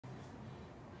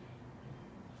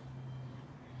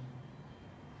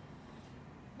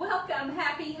Welcome,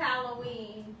 happy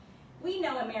Halloween. We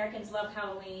know Americans love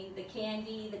Halloween, the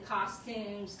candy, the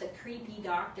costumes, the creepy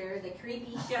doctor, the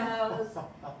creepy shows,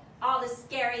 all the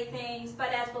scary things.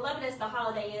 But as beloved as the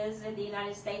holiday is in the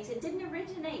United States, it didn't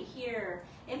originate here.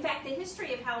 In fact, the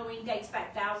history of Halloween dates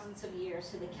back thousands of years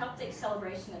to the Celtic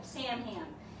celebration of Samhain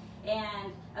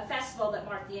and a festival that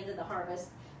marked the end of the harvest.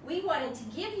 We wanted to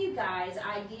give you guys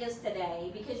ideas today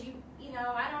because you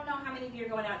know, I don't know how many of you are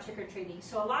going out trick-or-treating,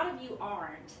 so a lot of you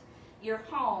aren't. You're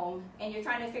home and you're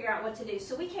trying to figure out what to do.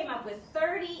 So we came up with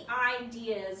 30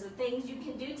 ideas of things you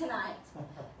can do tonight.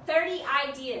 30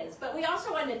 ideas. But we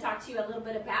also wanted to talk to you a little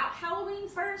bit about Halloween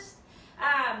first.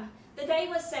 The day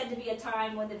was said to be a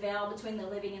time when the veil between the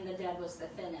living and the dead was the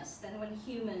thinnest, and when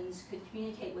humans could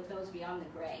communicate with those beyond the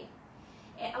grave.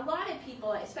 And a lot of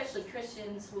people, especially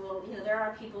Christians, will, you know, there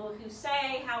are people who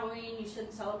say Halloween, you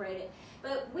shouldn't celebrate it.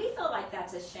 But we feel like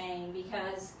that's a shame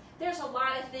because there's a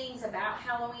lot of things about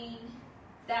Halloween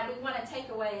that we want to take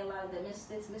away a lot of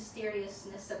this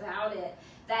mysteriousness about it.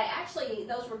 That actually,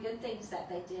 those were good things that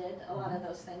they did, a lot of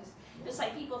those things. Just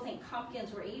like people think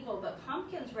pumpkins were evil, but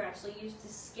pumpkins were actually used to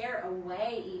scare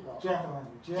away evil.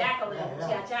 Jack-o'-lanterns. Jack-o'-lanterns,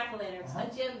 yeah,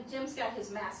 jack-o'-lanterns. Jim's got his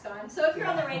mask on. So if you're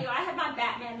on the radio, I have my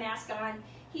Batman mask on.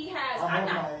 He has. I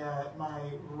have my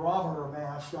robber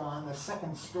mask on. The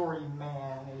second story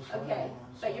man is what I am.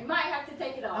 But you might have to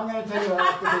take it off. I'm going to take it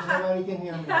off because nobody can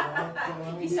hear me. Right?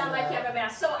 So you sound like you have a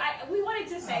mask. So we wanted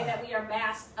to say that we are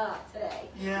masked up today.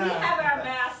 Yeah. We have our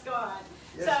mask on.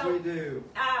 Yes, so, we do.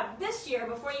 This year,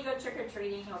 before you go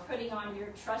trick-or-treating or putting on your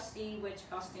trusty witch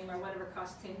costume or whatever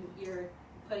costume you're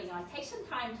putting on, take some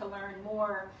time to learn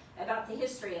more about the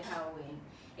history of Halloween.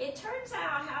 It turns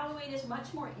out Halloween is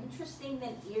much more interesting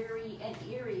than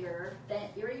eerier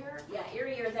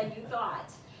than you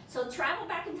thought. So travel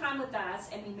back in time with us,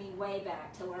 and we mean way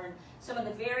back, to learn some of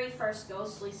the very first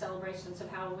ghostly celebrations of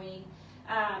Halloween.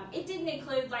 It didn't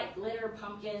include like glitter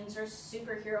pumpkins or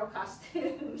superhero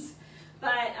costumes,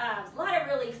 but a lot of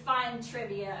really fun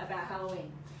trivia about Halloween.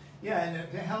 Yeah,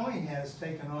 and Halloween has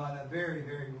taken on a very,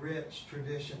 very rich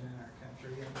tradition in our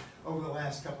country over the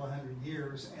last couple of hundred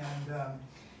years. And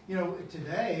you know,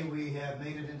 today we have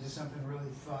made it into something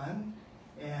really fun,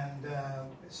 and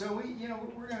so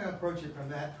we're going to approach it from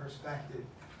that perspective.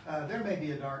 There may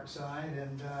be a dark side,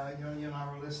 and you and I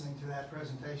were listening to that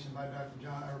presentation by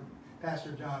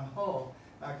Pastor John Hull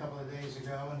a couple of days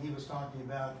ago, and he was talking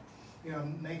about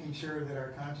making sure that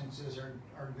our consciences are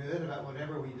good about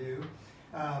whatever we do,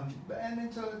 and then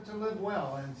to live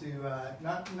well, and to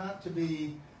not to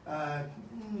be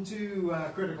too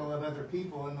critical of other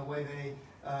people in the way they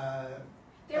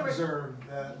observe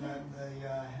the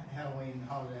Halloween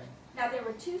holiday. Now, there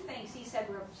were two things he said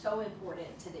were so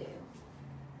important to do.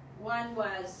 One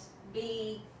was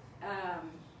be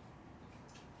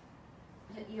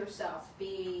yourself,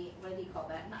 be, what did he call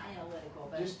that? Not analytical,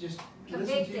 but just convicted.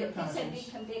 Listen to your conscience. He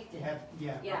said be convicted.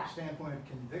 From a standpoint of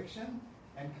conviction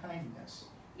and kindness.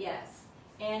 Yes.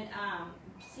 And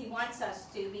he wants us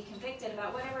to be convicted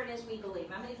about whatever it is we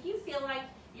believe. I mean, if you feel like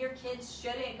your kids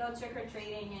shouldn't go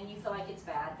trick-or-treating and you feel like it's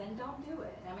bad, then don't do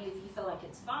it. I mean, if you feel like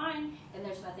it's fine and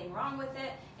there's nothing wrong with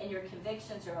it and your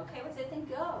convictions are okay with it, then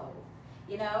go.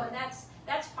 You know, and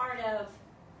that's part of,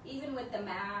 even with the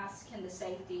mask and the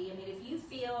safety. I mean, if you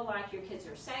feel like your kids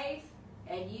are safe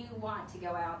and you want to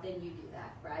go out, then you do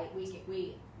that, right?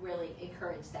 We really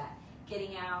encourage that,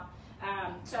 getting out.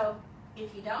 So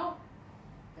if you don't,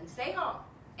 then stay home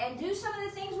and do some of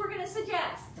the things we're going to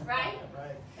suggest, right?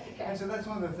 Right. Okay. And so that's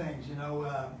one of the things,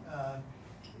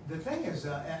 the thing is,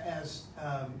 as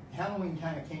Halloween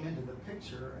kind of came into the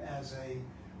picture as a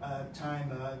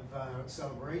time of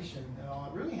celebration and all,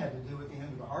 it really had to do with the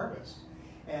end of the harvest.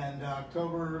 And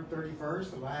October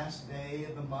 31st, the last day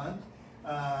of the month,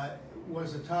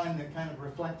 was a time that kind of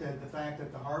reflected the fact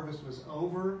that the harvest was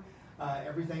over,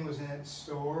 everything was in its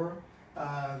store.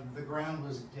 The ground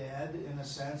was dead in a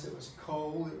sense. It was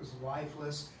cold, it was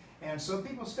lifeless, and so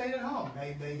people stayed at home.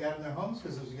 They got in their homes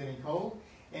because it was getting cold,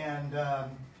 and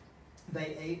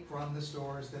they ate from the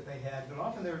stores that they had, but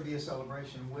often there would be a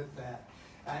celebration with that.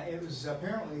 It was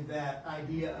apparently that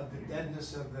idea of the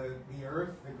deadness of the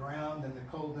earth, the ground, and the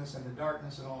coldness and the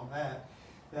darkness and all of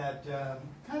that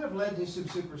kind of led to some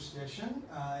superstition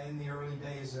in the early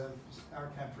days of our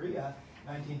country,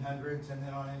 1900s and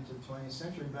then on into the 20th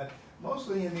century, but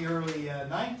mostly in the early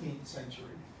 19th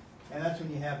century. And that's when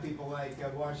you have people like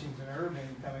Washington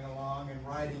Irving coming along and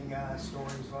writing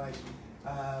stories like,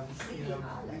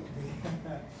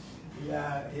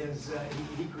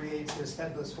 he creates this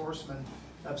headless horseman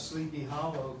of Sleepy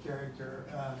Hollow character,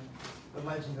 the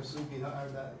legend of Sleepy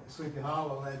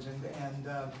Hollow legend, and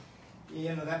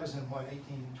you know, that was in what,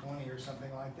 1820 or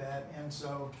something like that. And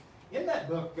so in that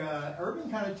book, Irving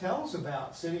kind of tells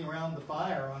about sitting around the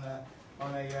fire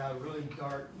on a really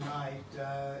dark night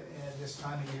at this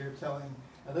time of year,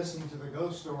 listening to the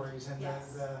ghost stories, and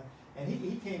Yes. and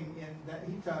he came in that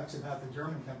he talks about the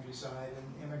German countryside,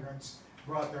 and immigrants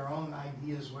brought their own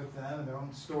ideas with them and their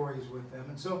own stories with them,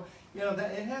 and so you know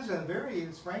that it has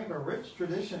it's sprang up a rich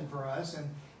tradition for us,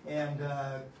 and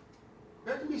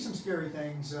there can be some scary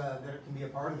things that can be a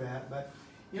part of that, but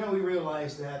you know we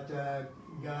realize that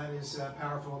God is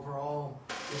powerful over all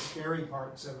the scary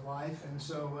parts of life, and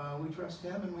so we trust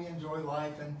Him and we enjoy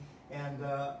life, and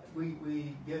we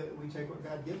take what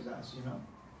God gives us, you know.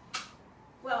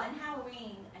 Well, in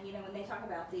Halloween, you know, when they talk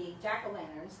about the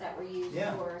jack-o'-lanterns that were used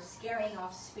Yeah. for scaring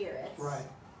off spirits, Right.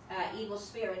 Evil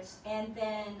spirits, and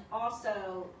then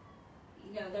also,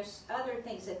 you know, there's other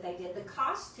things that they did. The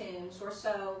costumes were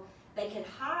so they could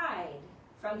hide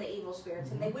from the evil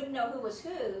spirits, and they wouldn't know who was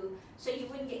who, so you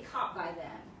wouldn't get caught by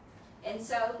them. And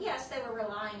so, yes, they were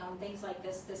relying on things like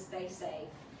this stay safe.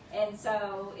 And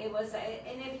so it was,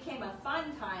 and it became a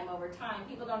fun time over time.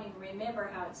 People don't even remember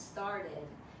how it started.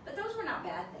 But those were not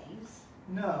bad things.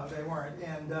 No, they weren't.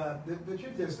 And the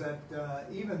truth is that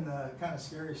even the kind of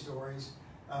scary stories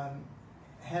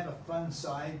have a fun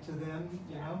side to them,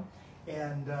 you know.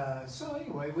 And so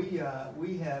anyway,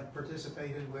 we have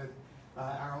participated with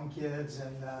our own kids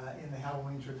and in the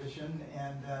Halloween tradition,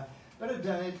 and but have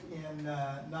done it in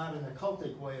not in a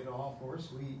cultic way at all. Of course,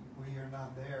 we are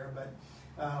not there, but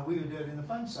we would do it in the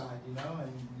fun side, you know.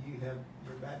 And you have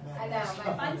your Batman. I know, mask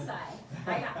my on, fun and- side.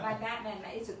 I got my Batman,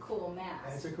 it's a cool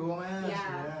mask. It's a cool mask.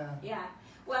 Yeah.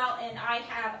 Well, and I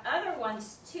have other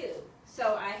ones too.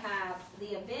 So I have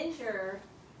the Avenger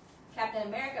Captain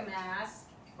America mask,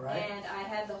 Right. and I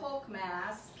have the Hulk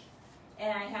mask,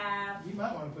 and I have. You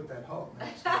might want to put that Hulk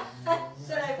mask on.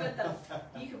 Should I put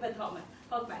the? You can put the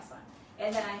Hulk mask on,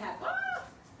 and then I have.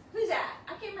 Who's that?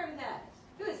 I can't remember who that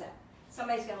is. Who is that?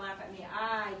 Somebody's gonna laugh at me.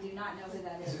 I do not know who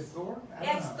that is. Is it Thor? I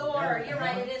It's don't know. Thor. Yeah, You're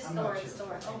right. It is I'm Thor. not It's sure.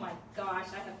 Thor. Oh my gosh,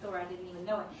 I have Thor. I didn't even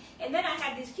know it. And then I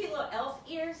had these cute little elf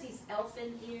ears. These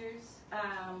elfin ears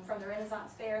from the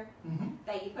Renaissance Fair Mhm.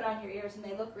 that you put on your ears, and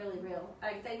they look really real.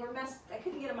 They were messed. I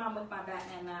couldn't get them on with my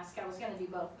Batman mask. I was gonna do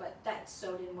both, but that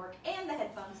so didn't work. And the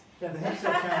headphones. Yeah, the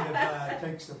headset kind of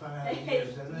takes the fun out of the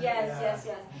ears, doesn't it? Yes.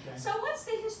 Okay. So what's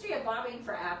the history of bobbing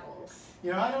for apples?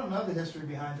 You know, I don't know the history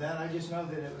behind that. I just know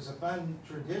that it was a fun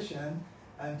tradition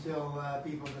until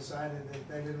people decided that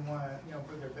they didn't want to, you know,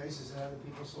 put their faces in other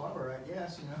people's slobber, I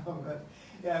guess, you know. But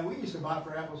yeah, we used to bob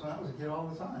for apples when I was a kid all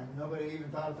the time. Nobody even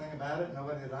thought a thing about it.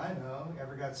 Nobody that I know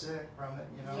ever got sick from it,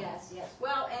 you know. Yes.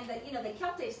 Well, and the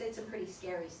Celtics did some pretty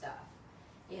scary stuff.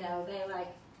 You know, they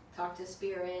like talk to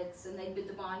spirits, and they build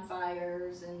the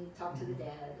bonfires and talk to the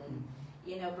dead, and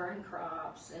you know, burn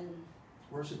crops and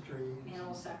Worship trees.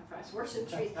 animal sacrifice, worship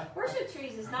trees. Worship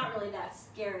trees is not really that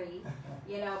scary,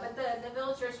 you know. But the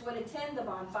villagers would attend the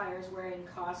bonfires wearing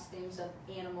costumes of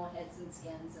animal heads and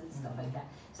skins and stuff like that.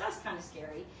 So that's kind of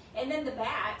scary. And then the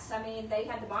bats. I mean, they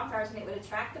had the bonfires, and it would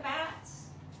attract the bats.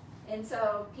 And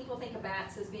so people think of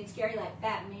bats as being scary, like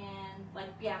Batman, like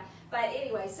yeah. But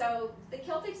anyway, so the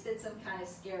Celtics did some kind of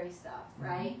scary stuff,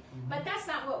 right? But that's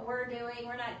not what we're doing.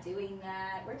 We're not doing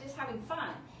that. We're just having fun.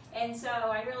 And so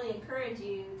I really encourage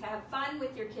you to have fun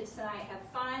with your kids tonight. Have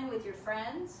fun with your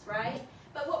friends, right?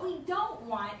 But what we don't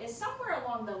want is somewhere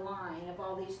along the line of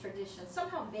all these traditions,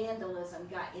 somehow vandalism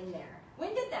got in there.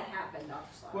 When did that happen, Dr.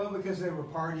 Slaughter? Well, because they were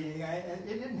partying. It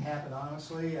didn't happen,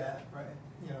 honestly,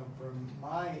 you know, from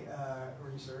my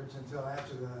research until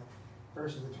after the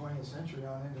first of the 20th century,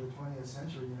 on into the 20th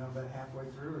century, you know, about halfway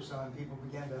through or so, and people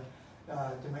began to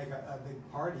make a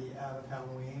big party out of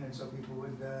Halloween, and so people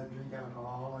would drink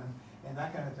alcohol and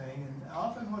that kind of thing. And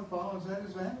often what follows that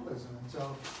is vandalism. And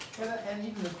so, and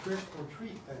even the trick or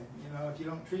treat thing, you know, if you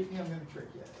don't treat me, I'm going to trick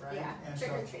you, right? Yeah, and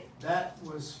trick so or treat. that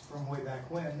was from way back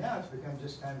when. Now it's become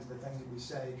just kind of the thing that we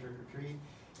say, trick or treat,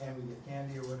 and we get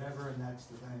candy or whatever, and that's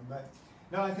the thing. But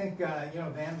no, I think, you know,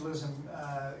 vandalism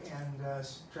and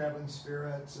traveling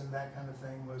spirits and that kind of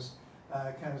thing was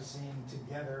kind of seen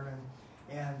together.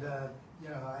 And you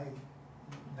know,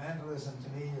 vandalism to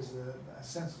me is a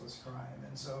senseless crime.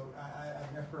 And so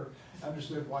I've never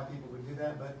understood why people would do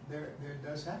that, but there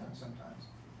does happen sometimes.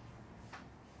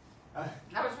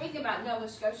 I was reading about Nova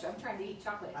Scotia. I'm trying to eat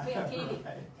chocolate. We have candy.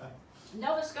 Right.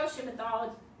 Nova Scotia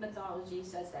mythology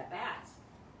says that bats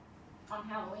on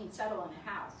Halloween settle in a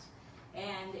house.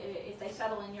 And if they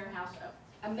settle in your house,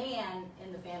 a man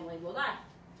in the family will die.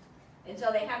 And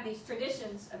so they have these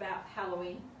traditions about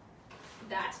Halloween.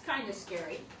 That's kind of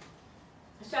scary.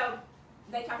 So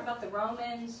they talk about the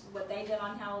Romans, what they did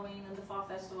on Halloween and the fall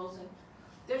festivals, and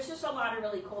there's just a lot of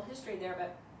really cool history there.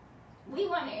 But we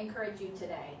want to encourage you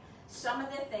today. Some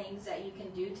of the things that you can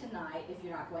do tonight if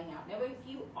you're not going out. Now, if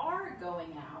you are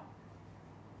going out,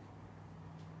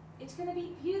 it's going to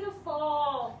be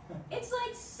beautiful. It's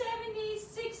like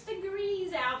 76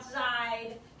 degrees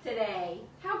outside today.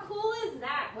 How cool is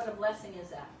that? What a blessing is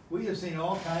that? We have seen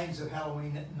all kinds of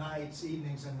Halloween nights,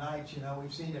 evenings and nights. You know,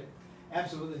 we've seen it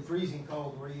absolutely freezing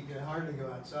cold where you could hardly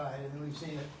go outside, and then we've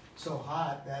seen it so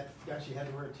hot that, gosh, you had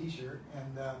to wear a t-shirt.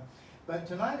 And but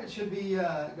tonight it should be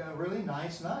a really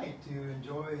nice night to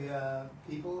enjoy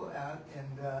people out,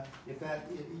 and if that,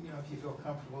 you know, if you feel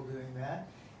comfortable doing that.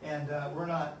 And we're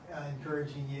not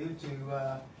encouraging you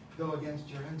to go against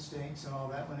your instincts and all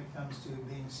that when it comes to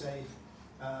being safe,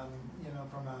 you know,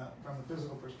 from a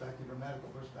physical perspective or medical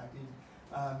perspective.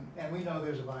 And we know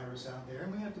there's a virus out there,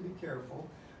 and we have to be careful.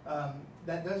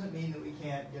 That doesn't mean that we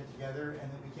can't get together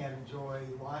and that we can't enjoy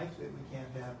life, that we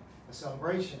can't have a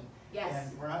celebration. Yes.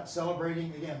 And we're not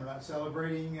celebrating, again, we're not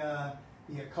celebrating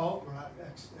the occult, we're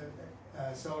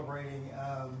not celebrating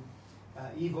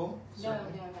evil. No.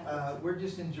 We're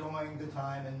just enjoying the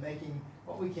time and making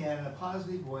what we can in a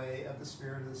positive way of the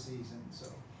spirit of the season. So.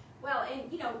 Well, and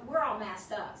you know, we're all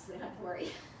masked up, so we don't have to worry.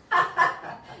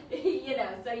 You know,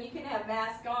 so you can have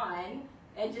mask on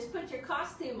and just put your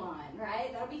costume on,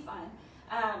 right? That'll be fun.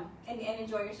 And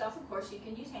enjoy yourself. Of course, you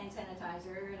can use hand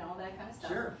sanitizer and all that kind of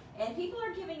stuff. Sure. And people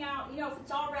are giving out, you know, if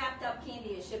it's all wrapped up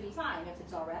candy, it should be fine if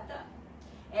it's all wrapped up.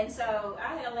 And so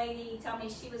I had a lady tell me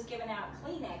she was giving out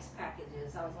Kleenex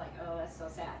packages. I was like, oh, that's so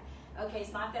sad. Okay,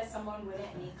 it's not that someone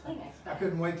wouldn't need Kleenex. I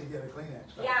couldn't wait to get a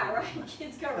Kleenex package. Yeah, right.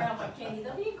 Kids go around like candy.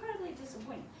 They'll be incredibly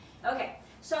disappointed. Okay,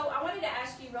 so I wanted to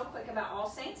ask you real quick about All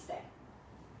Saints Day.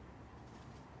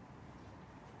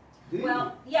 Do you?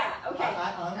 Well, yeah, okay.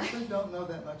 I honestly don't know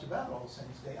that much about All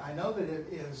Saints Day. I know that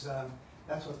it is,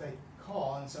 that's what they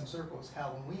call in some circles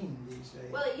Halloween these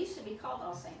days. Well, it used to be called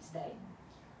All Saints Day.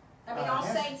 I mean, All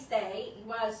Yes. Saints Day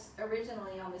was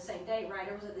originally on the same day, right?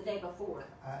 Or was it the day before?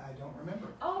 I don't remember.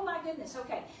 Oh my goodness,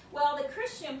 okay. Well, the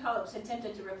Christian popes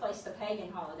attempted to replace the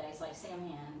pagan holidays like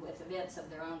Samhain with events of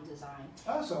their own design.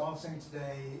 Oh, so All Saints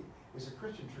Day is a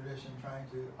Christian tradition trying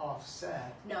to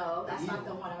offset. No, that's not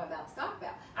evil. the one I'm about to talk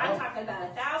about. I'm Oh. talking about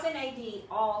 1000 AD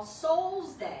All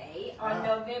Souls Day on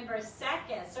Ah. November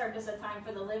 2nd served as a time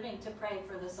for the living to pray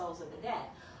for the souls of the dead.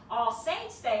 All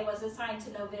Saints Day was assigned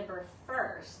to November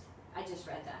 1st. I just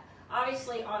read that.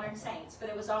 Obviously honored saints, but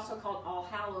it was also called All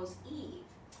Hallows Eve.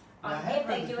 Now, I have If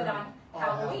heard they the do it term on All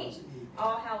Halloween. Hallows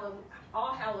Eve.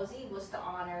 All Hallows Eve was to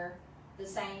honor the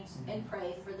saints and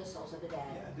pray for the souls of the dead.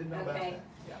 Yeah, I didn't know about Okay. that.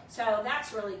 Yeah. So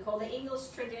that's really cool. The English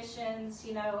traditions,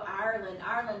 you know,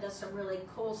 Ireland does some really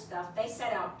cool stuff. They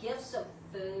set out gifts of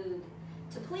food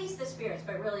to please the spirits,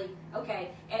 but really,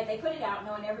 okay, and they put it out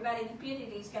knowing everybody in the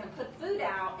community is going to put food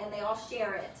out and they all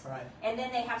share it. Right. And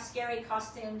then they have scary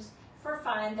costumes for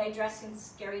fun. They dress in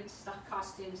scary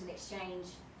costumes and exchange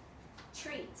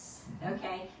treats,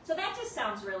 okay? So that just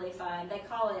sounds really fun. They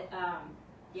call it,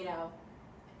 you know,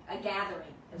 a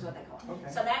gathering is what they call it.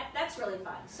 Okay. So that's really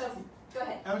fun. So go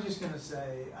ahead. I was just going to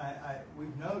say,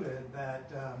 we've noted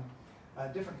that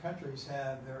different countries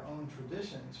have their own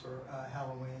traditions for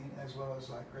Halloween as well as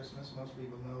like Christmas. Most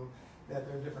people know that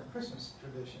there are different Christmas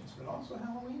traditions, but also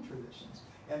Halloween traditions.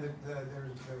 And there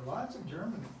are lots of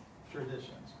German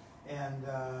traditions and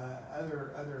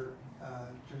other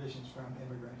traditions from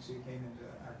immigrants who came into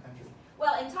our country.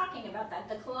 Well, in talking about that,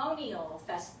 the colonial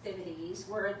festivities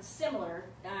were similar.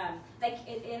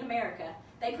 In America,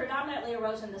 they predominantly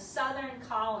arose in the southern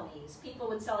colonies. People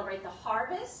would celebrating the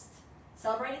harvest.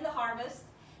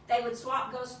 They would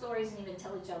swap ghost stories and even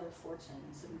tell each other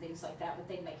fortunes and things like that, but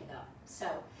they'd make it up.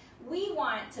 So we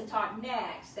want to talk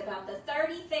next about the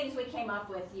 30 things we came up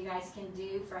with you guys can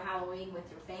do for Halloween with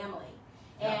your family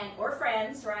or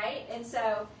friends, right? And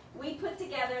so we put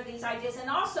together these ideas, and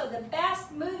also the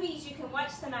best movies you can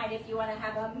watch tonight if you want to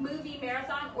have a movie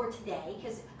marathon, or today,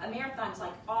 because a marathon's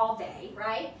like all day,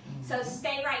 right? So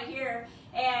stay right here,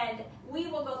 and we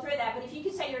will go through that. But if you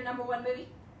could say your number one movie,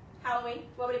 Halloween,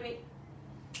 what would it be?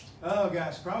 Oh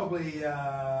gosh, probably.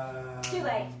 Too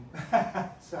late.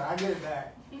 So I get it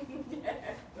back.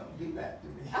 Don't do that to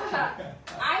me.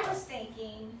 I was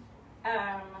thinking,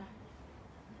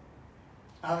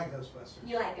 I like Ghostbusters.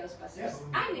 you like Ghostbusters. Yeah.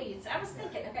 I knew you'd. I was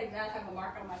thinking, okay, now I have a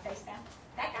mark on my face now.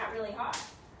 That got really hot.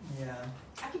 Yeah.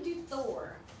 I could do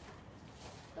Thor.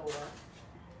 You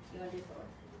want to do Thor?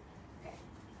 Okay.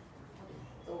 I'll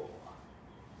do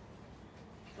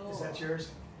Thor. Is that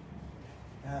yours?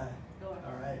 Thor.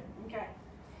 All right. Okay.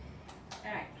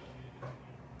 All right.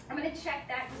 I'm gonna check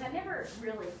that because I never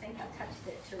really think I touched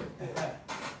it to record.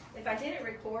 If I didn't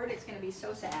record, it's gonna be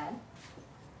so sad.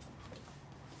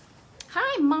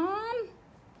 Hi, Mom.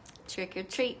 Trick or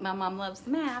treat. My mom loves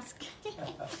the mask.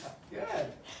 Good.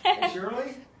 Hey,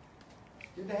 Shirley.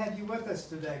 Good to have you with us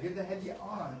today. Good to have you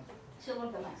on. She'll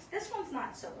love the mask. This one's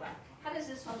not so black. How does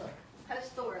this one look? How does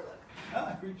Thor look?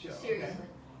 Ah, Creep Show. Seriously.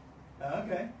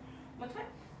 Okay. What's what?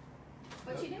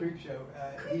 What you do? Creep Show.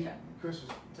 Creep Show. Chris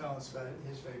was telling us about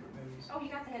his favorite movies. Oh, you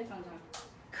got the headphones on.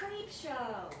 Creep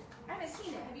Show. I haven't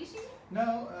seen it. Have you seen it?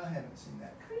 No, I haven't seen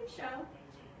that. Creep Show.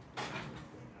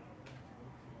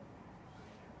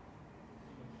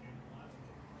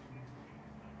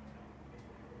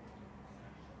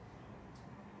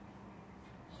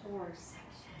 Horror section.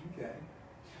 Okay.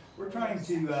 We're trying to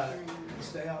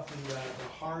stay off the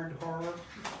hard horror.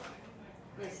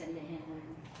 Listen to him.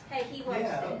 Hey, he watched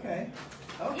Yeah, it. okay.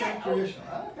 Okay, Yeah,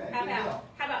 traditional. Okay, How good deal.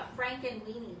 about Frank and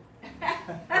Weenie?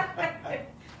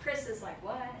 Chris is like,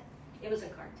 what? It was a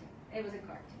cartoon. It was a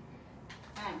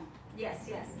cartoon. Yes.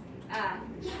 Yeah,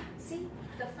 see,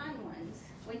 the fun ones.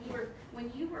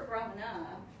 When you were growing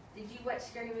up, did you watch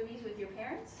scary movies with your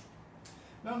parents?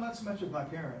 No, not so much with my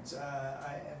parents. In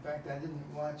fact, I didn't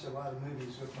watch a lot of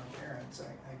movies with my parents,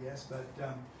 I guess. But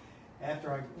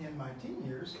after in my teen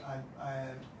years,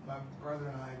 my brother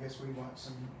and I guess we watched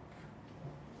some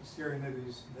scary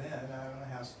movies then. I don't know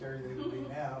how scary they would be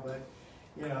now, but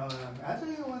you know, I tell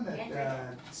you the one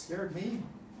that scared me,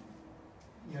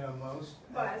 you know, most.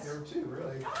 There were two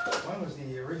really. One was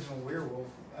the original Werewolf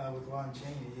with Lon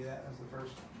Chaney. That was the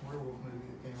first werewolf movie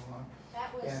that came along.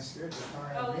 That was. And it scared the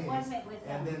tar out of me. It wasn't with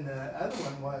them. And then the other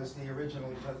one was the original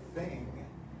The Thing,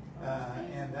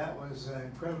 and that was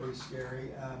incredibly scary.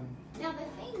 Now the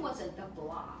Thing wasn't the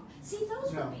Blob. See,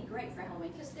 those would be great for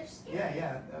Halloween because they're scary.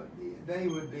 Yeah, they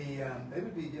would be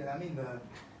good. I mean,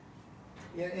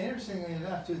 interestingly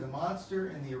enough, too, the monster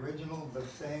in the original The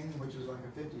Thing, which was like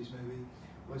a '50s movie,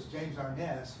 was James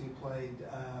Arness, who played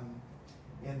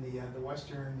in the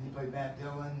Western. He played Matt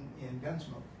Dillon in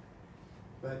Gunsmoke,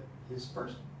 but his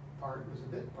first part was a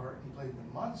bit part. He played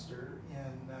the monster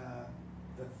in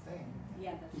The Thing.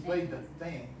 Yeah, The Thing. He played The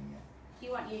Thing. Do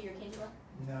you want your candy bar?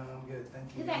 No, I'm good,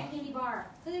 thank you. Look at that candy bar.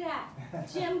 Look at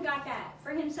that. Jim got that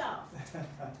for himself.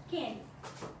 Candy.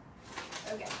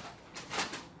 Okay.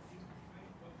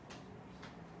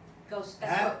 Ghost.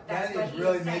 That is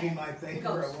really maybe my favorite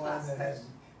one Ghostbusters. that has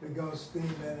the ghost theme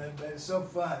in it, but it's so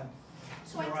fun.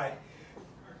 So You're right.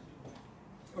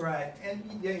 Right,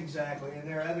 and yeah, exactly. And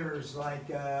there are others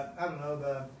like, I don't know,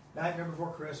 the Nightmare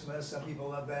Before Christmas. Some people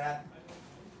love that.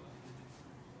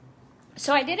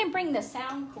 So I didn't bring the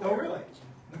sound cord. Oh, really?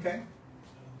 Okay.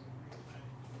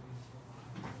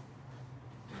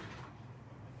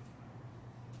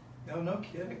 No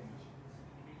kidding.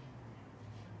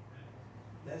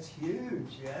 That's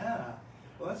huge, yeah.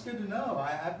 Well, that's good to know.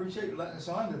 I appreciate you letting us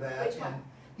on to that. Which one? And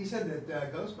he said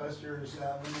that Ghostbusters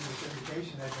went into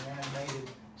syndication as an animated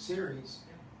series.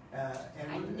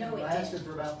 And it lasted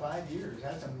for about 5 years.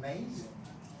 That's amazing.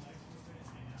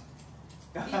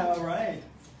 All right.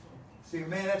 See, a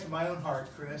man after my own heart,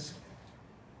 Chris.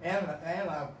 And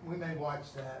we may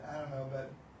watch that. I don't know,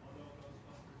 but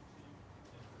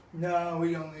no,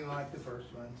 we only like the first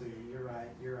one too. You're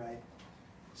right.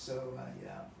 So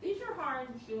yeah. These are hard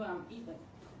to eat with.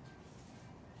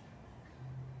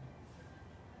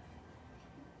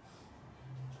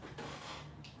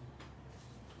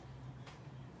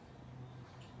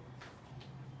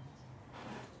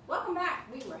 Welcome back.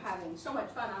 We were having so much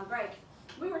fun on break.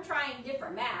 We were trying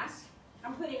different masks.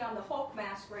 I'm putting on the Hulk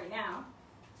mask right now.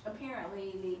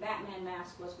 Apparently the Batman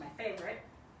mask was my favorite.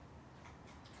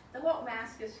 The Hulk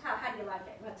mask is, how do you like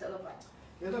it? What's it look like?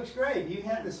 It looks great. You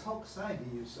have this Hulk side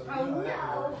to you, so Oh, you know no.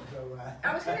 that works. So,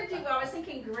 I was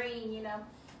thinking green, you know.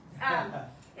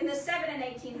 In the 1700s and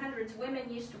 1800s, women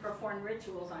used to perform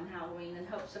rituals on Halloween in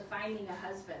hopes of finding a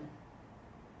husband.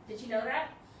 Did you know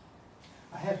that?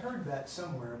 I had heard that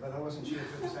somewhere, but I wasn't sure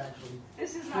if it was actually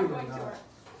This is true not or going to not. work.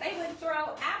 They would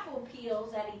throw apple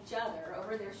peels at each other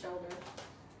over their shoulder.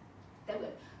 They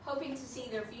would, hoping to see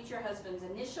their future husband's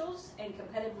initials and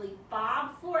competitively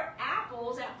bob for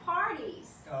apples at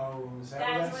parties. Oh, is that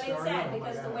That's what what that it started? said, Oh, my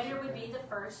because the gosh, winner would okay. be the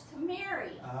first to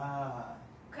marry. Ah,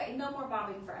 Okay, no more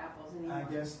bobbing for apples anymore.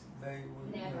 I guess they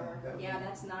would. Never. that would Yeah, be-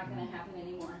 that's not going to happen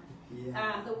anymore.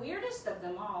 Yeah. The weirdest of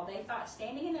them all, they thought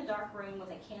standing in a dark room with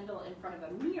a candle in front of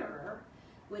a mirror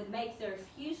would make their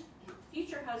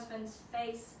future husband's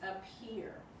face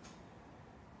appear.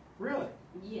 Really?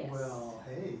 Yes. Well,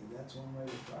 hey, that's one way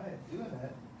to try it, doing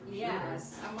that. For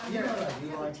Yes. I Sure. wonder You know if what I that do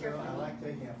would like tear though? I from like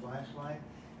taking a flashlight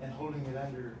and holding it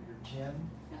under your chin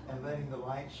and letting the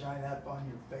light shine up on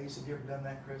your face. Have you ever done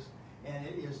that, Chris? And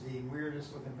it is the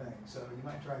weirdest looking thing. So you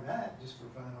might try that just for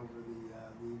fun over the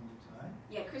evening tonight.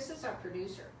 Yeah, Chris is our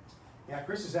producer. Yeah,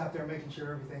 Chris is out there making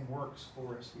sure everything works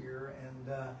for us here,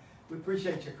 and we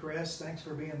appreciate you, Chris. Thanks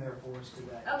for being there for us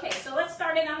today. Okay, so let's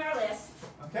start in on our list.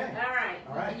 Okay. All right.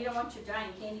 All right. You don't want your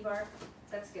giant candy bar?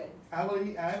 That's good. I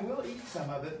will eat some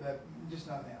of it, but just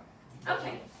not now.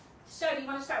 Okay. So do you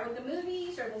want to start with the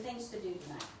movies or the things to do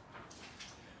tonight?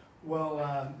 Well,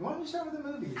 why don't we start with the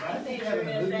movies? I I think think you were having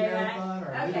a gonna movie say that. marathon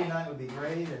or a Okay. movie night would be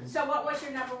great. And So what was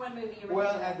your number one movie you were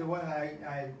well, thinking of? the one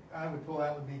I would pull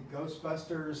out would be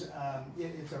Ghostbusters.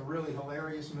 It's a really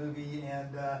hilarious movie,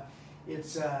 and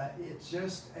it's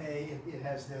just it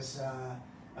has this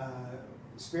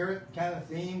spirit kind of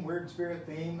theme, weird spirit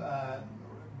theme.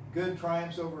 Good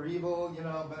triumphs over evil, you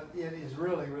know, but it is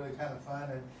really kind of fun.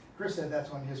 And Chris said that's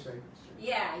one of his favorites.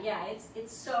 Yeah,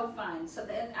 it's so fun. So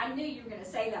I knew you were going to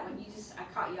say that when I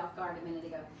caught you off guard a minute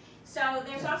ago. So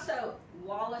there's also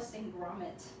Wallace and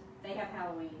Gromit. They have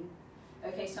Halloween.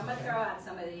 Okay, so I'm going to throw out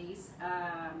some of these.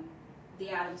 The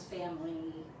Addams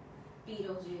Family,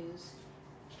 Beetlejuice,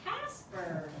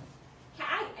 Casper.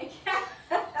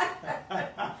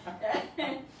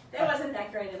 That wasn't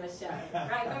that great of a show,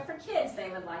 right? But for kids, they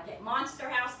would like it. Monster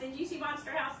House. Did you see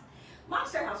Monster House?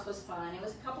 Monster House was fun. It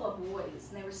was a couple of boys,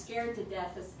 and they were scared to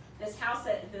death. This house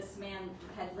that this man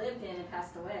had lived in and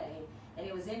passed away, and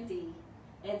it was empty.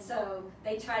 And so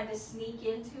they tried to sneak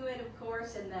into it, of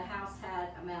course, and the house had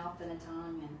a mouth and a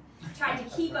tongue, and tried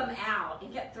to keep them out,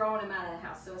 and kept throwing them out of the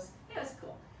house. So it was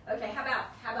cool. Okay, how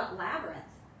about Labyrinth?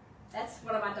 That's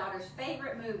one of my daughter's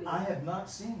favorite movies. I have not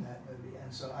seen that movie,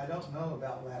 and so I don't know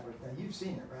about Labyrinth. And you've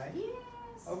seen it, right?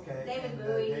 Yes. Okay. David and,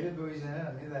 Bowie. David Bowie's in it.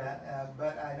 I knew that,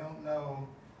 but I don't know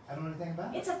anything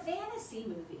about it. It's a fantasy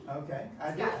movie. Okay.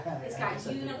 It's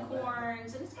got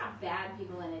unicorns, and it's got bad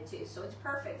people in it too, so it's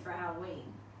perfect for Halloween.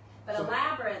 But a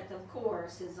labyrinth, of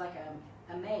course, is like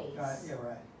a maze. Yeah,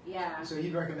 right. Yeah. So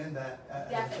you'd recommend that as a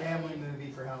Definitely. family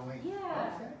movie for Halloween?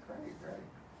 Yeah. Okay, great.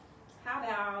 How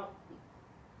about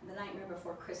The Nightmare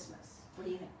Before Christmas? What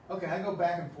do you think? Okay, I go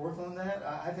back and forth on that.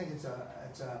 I think it's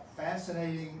a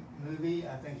fascinating movie.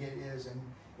 I think it is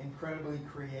incredibly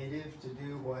creative to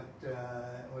do what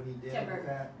he did Tim with Burton.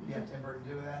 that. Yeah, Tim Burton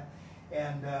did with that.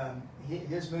 And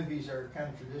his movies are kind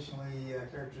of traditionally,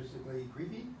 characteristically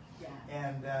creepy. Yeah.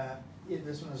 And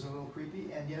this one is a little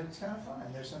creepy, and yet it's kind of fun.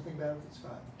 There's something about it that's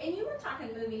fun. And you were talking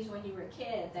movies when you were a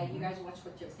kid that you guys watched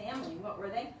with your family. What were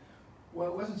they? Well,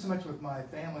 it wasn't so much with my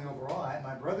family overall.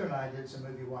 My brother and I did some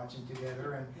movie watching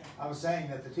together, and I was saying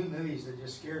that the two movies that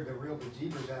just scared the real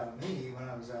bejeebers out of me when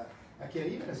I was a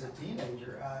kid, even as a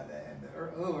teenager, and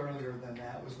a little earlier than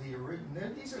that, was the original.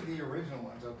 These are the original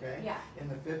ones, okay? Yeah. In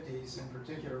the 50s, in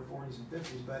particular, 40s and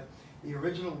 50s, but the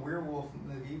original werewolf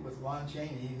movie with Lon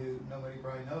Chaney, who nobody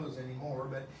probably knows anymore,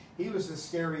 but he was the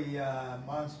scary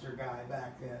monster guy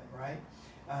back then, right?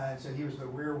 So he was the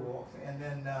werewolf, and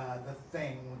then The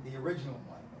Thing, the original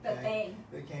one. Okay? The Thing.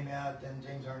 That came out, and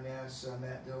James Arness,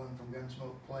 Matt Dillon from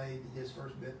Gunsmoke played. His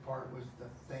first bit part was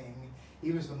The Thing.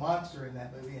 He was the monster in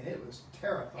that movie, and it was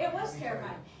terrifying. It was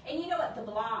terrifying. And you know what? The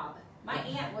Blob. My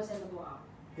aunt was in The Blob.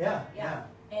 Yeah.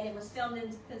 And it was filmed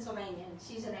in Pennsylvania, and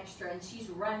she's an extra, and she's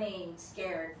running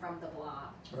scared from The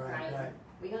Blob. Right.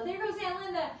 We go, there goes Aunt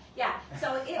Linda. Yeah,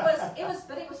 so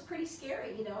but it was pretty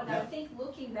scary, you know, and I think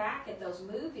looking back at those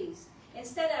movies,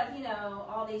 instead of, you know,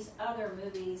 all these other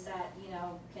movies that, you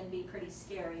know, can be pretty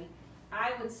scary,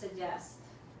 I would suggest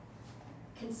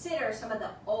consider some of the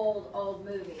old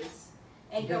movies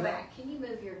and go back. Can you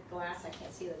move your glass? I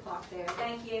can't see the clock there.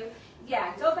 Thank you.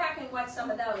 Yeah, go back and watch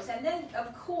some of those. And then,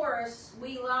 of course,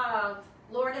 we love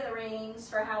Lord of the Rings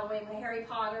for Halloween, Harry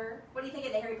Potter. What do you think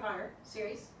of the Harry Potter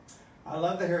series? I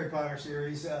love the Harry Potter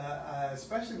series,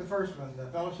 especially the first one. The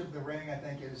Fellowship of the Ring, I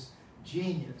think, is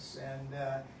genius. And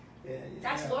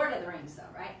that's Lord of the Rings, though,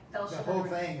 right? Fellowship the whole of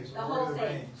the Ring. thing is The Lord whole of the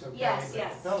thing. Rings. Okay? Yes, but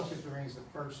yes. Fellowship of the Ring is the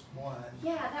first one.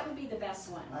 Yeah, that would be the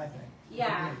best one. I think.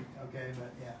 Yeah. Okay,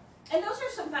 but yeah. And those are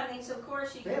some fun things. Of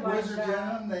course, you They can have watch. wizards in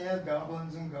them. They have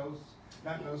goblins and ghosts.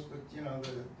 Not ghosts, but you know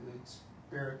the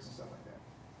spirits and stuff like that.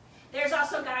 There's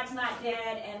also God's Not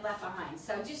Dead and Left Behind.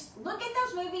 So just look at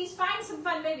those movies. Find some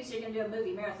fun movies. You're going to do a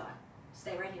movie marathon.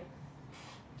 Stay right here.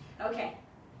 Okay.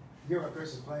 You hear what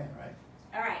Chris is playing, right?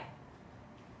 All right.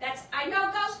 I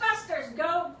know Ghostbusters.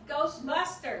 Go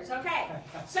Ghostbusters. Okay.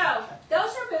 So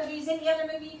those are movies. Any other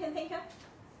movie you can think of?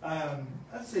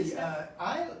 Let's see.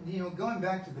 Going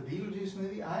back to the Beetlejuice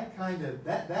movie,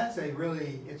 that's a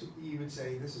really, you would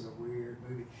say this is a weird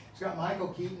movie. It's got Michael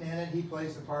Keaton in it. He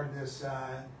plays the part of this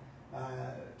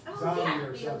zombie yeah,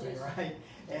 or something, Beetlejuice. right?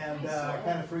 And I saw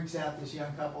kind of freaks out this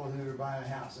young couple who are buying a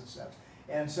house and stuff.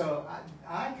 And so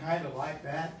I kind of like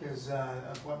that because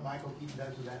of what Michael Keaton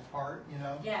does with that part, you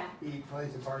know? Yeah. He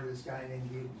plays the part of this guy named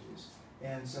Beetlejuice.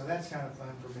 And so that's kind of fun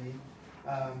for me.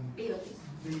 Beetlejuice.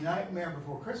 The Nightmare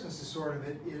Before Christmas is sort of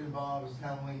it involves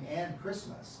Halloween and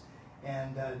Christmas.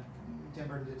 And Tim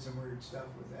Burton did some weird stuff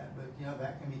with that. But, you know,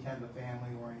 that can be kind of a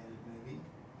family-oriented movie.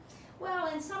 Well,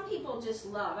 and some people just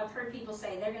love. I've heard people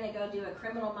say they're going to go do a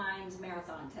Criminal Minds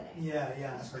marathon today.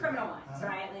 Yeah. It's Criminal Minds,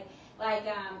 right? Like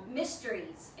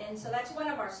mysteries, and so that's one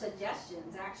of our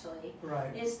suggestions. Actually,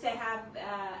 Right. is to have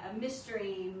a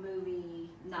mystery movie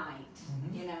night.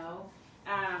 Mhm. You know.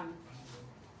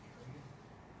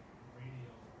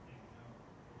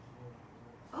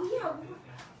 Oh yeah.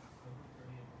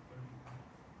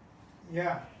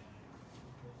 Yeah.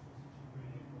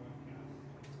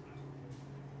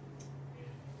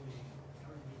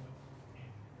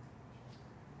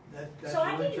 That's So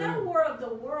I really didn't know true. War of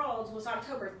the Worlds was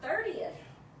October 30th.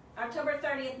 October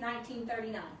 30th,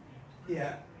 1939.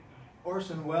 Yeah.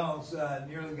 Orson Welles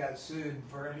nearly got sued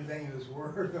for everything he was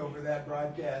worth over that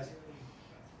broadcast.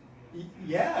 Yeah, it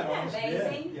Isn't that almost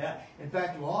amazing? did. Yeah. In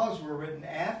fact, laws were written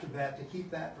after that to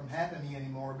keep that from happening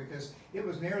anymore because it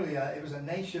was it was a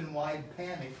nationwide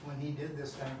panic when he did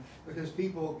this thing because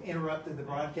people interrupted the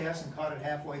broadcast and caught it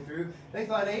halfway through. They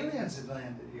thought aliens had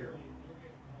landed here.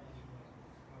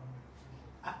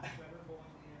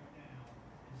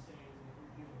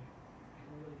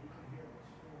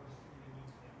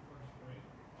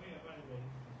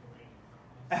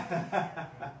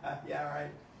 Yeah,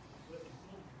 right.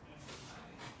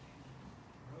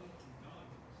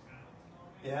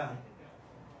 Yeah.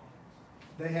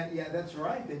 They had, yeah, that's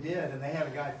right, they did, and they had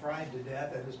a guy fried to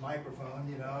death at his microphone,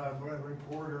 you know, a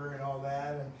reporter and all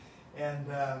that, and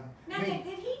Now, I mean,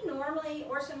 did he normally,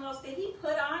 Orson Welles, did he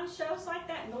put on shows like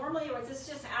that normally, or was this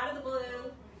just out of the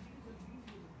blue?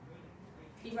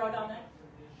 He wrote on that?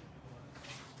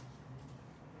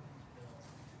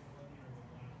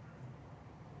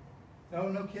 oh,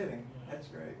 no kidding, that's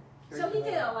great. So he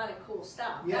did a lot of cool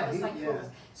stuff. Yeah, That was he- like yeah.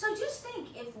 cool. So just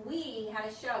think if we had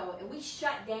a show and we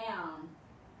shut down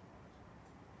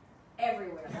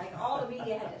everywhere, like all the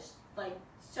media had to like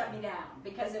shut me down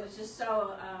because it was just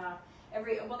so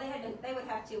they would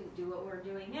have to do what we're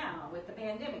doing now with the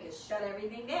pandemic is shut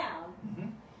everything down. Mm-hmm.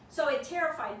 So it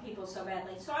terrified people so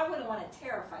badly. So I wouldn't want to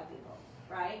terrify people,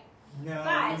 right? No,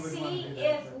 But we wouldn't want see, to do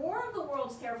that, if War of the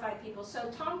Worlds terrified people, so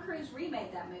Tom Cruise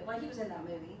remade that movie. Well, he was in that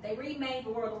movie. They remade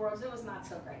War of the Worlds. It was not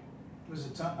so great. Was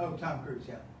it Tom Cruise?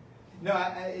 Yeah. No,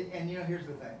 and you know, here's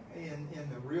the thing.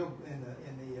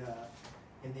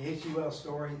 In the HUL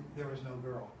story, there was no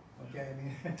girl. Okay, I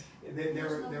mean,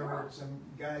 there were some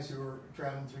guys who were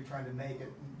traveling through trying to make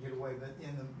it and get away, but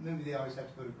in the movie they always have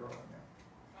to put a girl in there.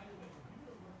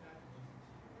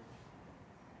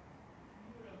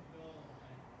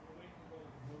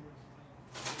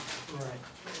 Right.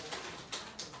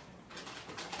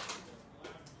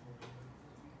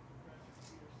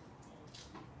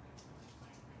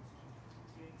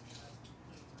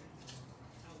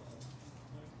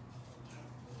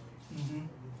 Mm-hmm.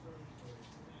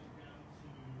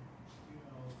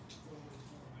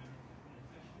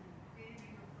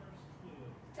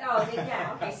 Oh,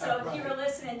 yeah, okay, so if you were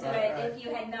listening to Right, it, right. if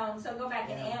you had known, so go back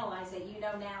and Yeah. analyze it, you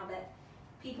know now that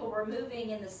people were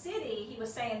moving in the city, he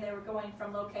was saying they were going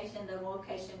from location to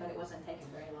location, but it wasn't taking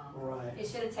very long. Right. It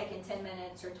should have taken 10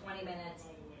 minutes or 20 minutes.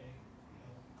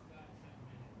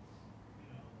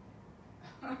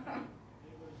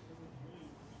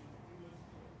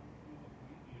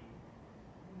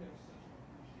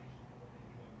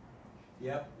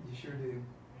 Yep, you sure do.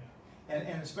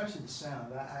 And especially the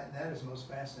sound. That is the most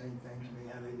fascinating thing to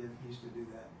me, how they used to do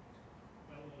that.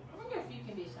 I wonder if you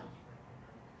can do something.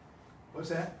 What's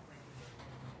that?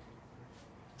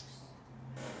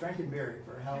 Frankenberry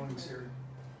for Halloween cereal.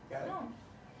 Got it. No.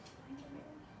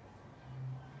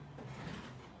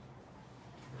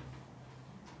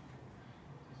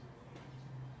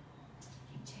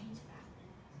 You change that.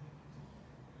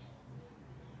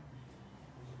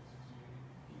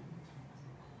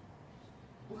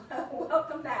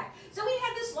 Welcome back. So we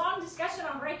had this long discussion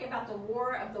on break about the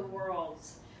War of the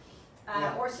Worlds.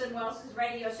 Yeah. Orson Welles'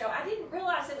 radio show. I didn't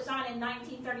realize it was on in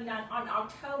 1939 on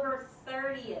October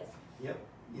 30th. Yep.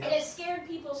 And Yep. it scared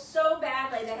people so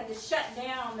badly they had to shut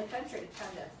down the country,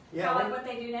 kind of. Yeah, Kind of like well, what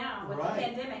they do now with right. the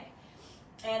pandemic.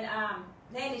 And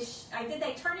they had to did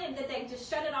they turn it? Did they just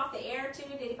shut it off the air too?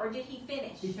 Or did he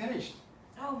finish? He finished.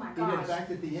 Oh my He did. In gosh!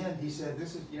 fact, at the end, he said,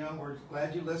 "This is, you know, we're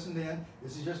glad you listened in.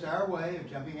 This is just our way of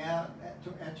jumping out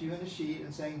at you in a sheet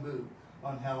and saying boo."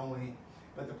 on Halloween.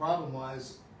 But the problem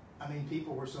was, I mean,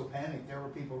 people were so panicked. There were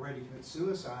people ready to commit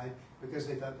suicide because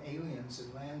they thought aliens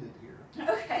had landed here.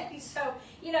 Okay, so,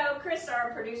 you know, Chris,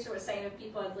 our producer, was saying if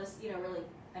people had listened, you know, really,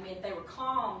 I mean, if they were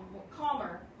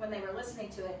calmer when they were listening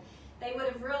to it, they would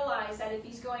have realized that if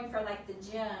he's going from like the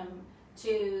gym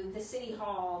to the city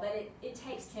hall, that it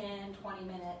takes 10, 20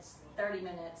 minutes, 30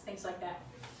 minutes, things like that.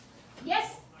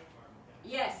 Yes?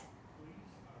 Yes.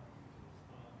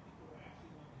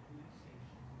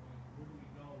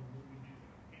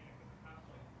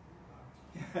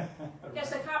 Because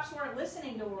the cops weren't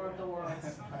listening to War of the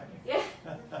Worlds. Yeah.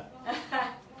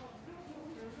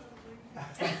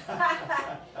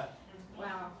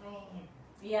 Wow.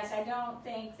 Yes, I don't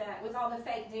think that with all the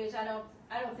fake news, I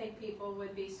don't think people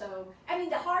would be so. I mean,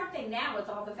 the hard thing now with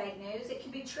all the fake news, it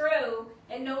can be true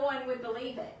and no one would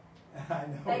believe it. I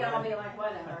know. They'd all right? be like,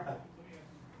 whatever.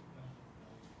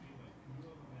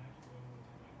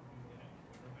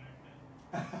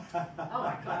 Oh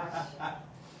my gosh.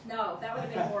 No, that would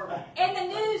have been horrible. And the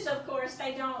news, of course,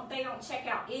 they don't check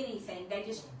out anything. They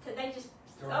just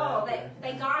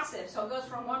they gossip. So it goes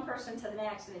from one person to the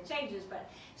next and it changes. But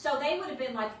so they would have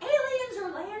been like, aliens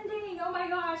are landing. Oh my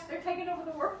gosh, they're taking over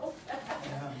the world.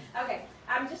 Yeah. Okay,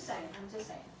 I'm just saying.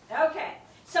 Okay,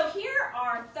 so here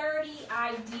are 30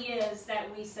 ideas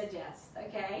that we suggest.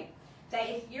 Okay, that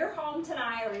if you're home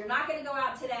tonight or you're not going to go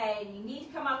out today and you need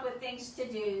to come up with things to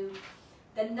do.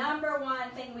 The number one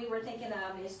thing we were thinking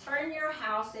of is turn your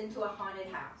house into a haunted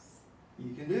house.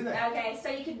 You can do that. Okay, so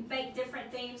you can make different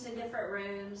themes in different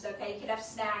rooms. Okay, you could have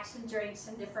snacks and drinks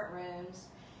in different rooms.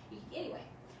 Anyway,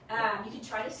 you can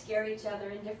try to scare each other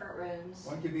in different rooms.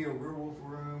 One could be a werewolf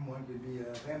room, one could be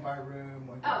a vampire room,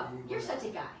 one could Oh, be... you're such a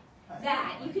guy.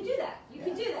 I You could do that. You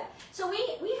could Yeah. do that. So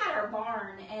we had our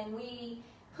barn and we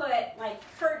put like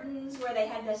curtains where they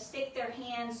had to stick their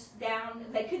hands down.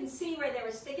 They couldn't see where they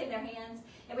were sticking their hands.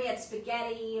 And we had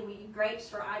spaghetti and we had grapes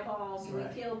for eyeballs and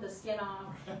Right. we peeled the skin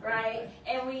off, right?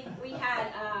 And we had,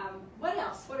 what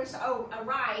else? A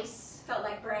rice felt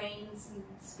like brains and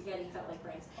spaghetti felt like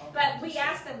brains. But we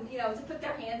asked them, you know, to put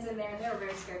their hands in there and they were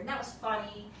very scared. And that was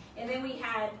funny. And then we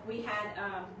had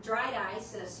dried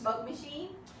ice in a smoke machine.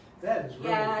 That is really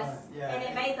Yes, fun. Yeah. and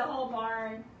it made the whole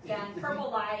barn, and If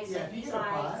purple lights Yeah, and if you these get a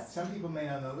pot, lights. some people may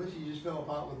not know this, you just fill a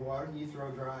pot with water and you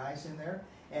throw dry ice in there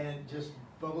and it just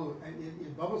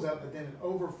it bubbles up, but then it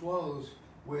overflows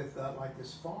with like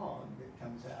this fog that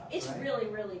comes out. It's right? really,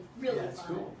 really, really Yeah, it's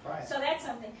fun. cool. Right. So that's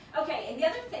something. Okay, and the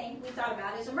other thing we thought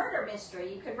about is a murder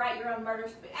mystery. You could write your own murder.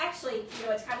 Actually, you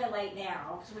know, it's kind of late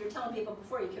now because we were telling people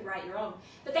before you could write your own.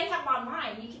 But they have them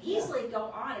online. You can easily go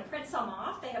on and print some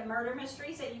off. They have murder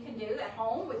mysteries that you can do at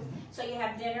home. So you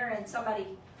have dinner and somebody.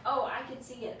 Oh, I could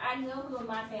see it. I know who in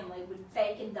my family would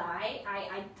fake and die.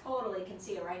 I totally can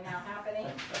see it right now happening.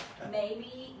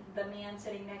 Maybe the man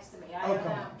sitting next to me. I don't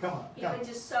know. Come on. He would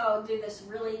just do this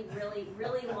really, really,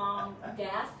 really long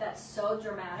death that's so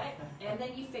dramatic, and then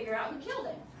you figure out who killed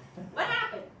him. What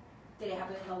happened? Did it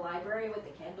happen in the library with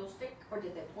the candlestick, or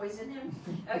did they poison him?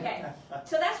 Okay,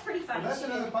 so that's pretty funny. Well, that's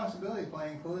another possibility,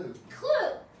 playing Clue.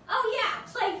 Clue. Oh yeah,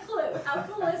 play Clue. How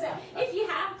cool is that? If you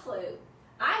have Clue.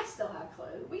 I still have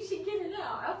Clue. We should get it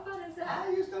out. How fun is that? I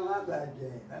used to love that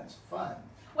game. That's fun.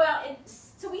 Well,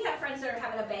 so we have friends that are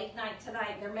having a bake night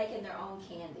tonight. They're making their own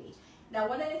candy. Now,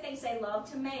 one of the things they love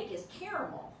to make is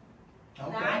caramel. Okay.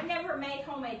 Now, I've never made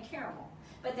homemade caramel,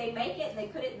 but they make it and they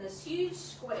put it in this huge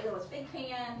square, this big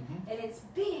pan, and it's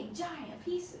big, giant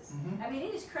pieces. Mhm. I mean,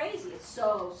 it is crazy. It's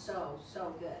so, so,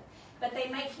 so good. But they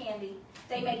make candy.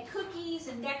 They make cookies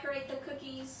and decorate the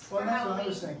cookies Well, for that's what Halloween. I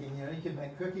was thinking. You know, you could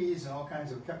make cookies and all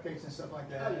kinds of cupcakes and stuff like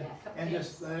that, Oh, yeah, and cupcakes.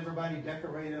 just let everybody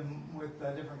decorate them with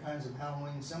different kinds of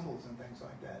Halloween symbols and things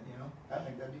like that. You know, I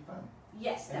think that'd be fun.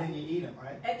 Yes, And then you eat them,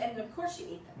 right? and of course you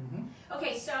eat them. Mm-hmm.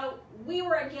 Okay, so we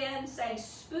were again saying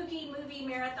spooky movie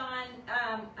marathon,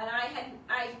 and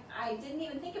I didn't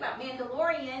even think about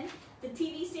Mandalorian, the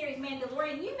TV series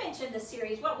Mandalorian. You mentioned the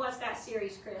series. What was that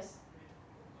series, Chris?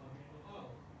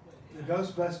 The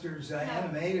Ghostbusters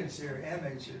animated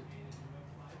series.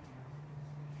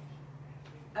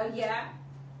 Oh yeah.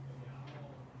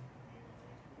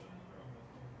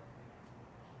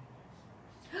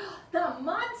 The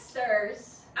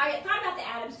Munsters. I thought about the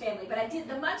Addams Family, but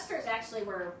the Munsters actually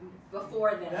were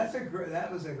before them.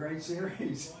 That was a great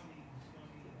series.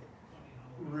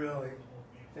 Really,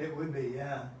 it would be,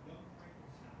 yeah.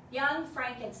 Young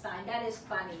Frankenstein. That is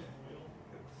funny.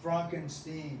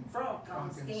 Frankenstein.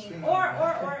 Frankenstein.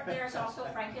 Or there's also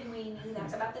Frankenweenie,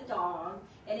 that's about the dog,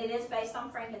 and it is based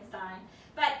on Frankenstein.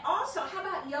 But also, how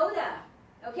about Yoda?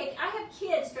 Okay, I have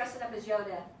kids dressing up as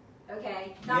Yoda.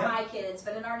 Okay, not Yeah. my kids,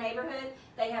 but in our neighborhood,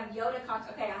 they have Yoda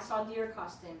costumes. Okay, I saw deer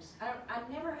costumes. I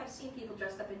never have seen people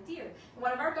dressed up in deer.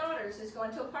 One of our daughters is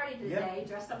going to a party today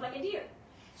dressed up like a deer.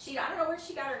 I don't know where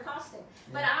she got her costume,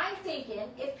 but I'm thinking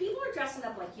if people are dressing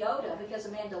up like Yoda because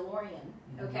of Mandalorian,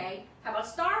 okay, how about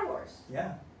Star Wars?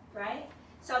 Yeah. Right?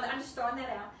 So I'm just throwing that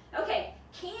out. Okay,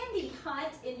 candy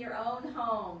hunt in your own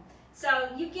home. So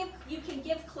you can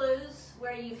give clues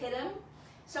where you've hid them.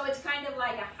 So it's kind of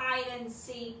like a hide and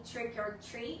seek, trick or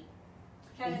treat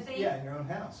kind of thing. Yeah, in your own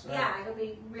house. Right? Yeah, it'll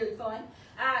be really fun.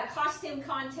 Costume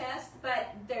contest,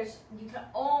 but you can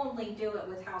only do it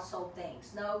with household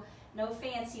things. No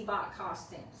fancy bought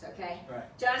costumes, okay? Right.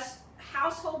 Just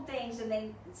household things, and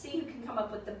then see who can come up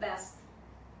with the best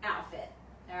outfit.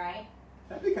 All right.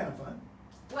 That'd be kind of fun.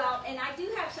 Well, and I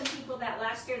do have some people that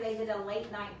last year they did a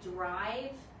late night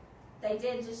drive. They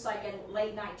did just like a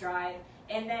late night drive,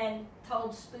 and then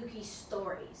told spooky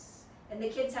stories. And the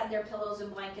kids had their pillows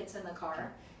and blankets in the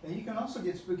car. And you can also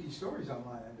get spooky stories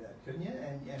online, I bet, couldn't you?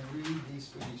 And read these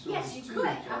spooky stories. Yes, you to could.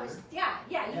 each other.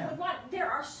 You would want.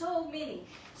 There are so many.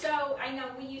 So I know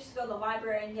we used to go to the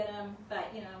library and get them, but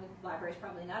the library's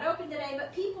probably not open today.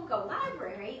 But people go,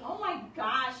 library? Oh my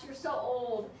gosh, you're so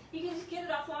old. You can just get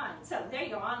it offline. So there you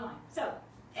go, online. So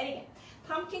anyway,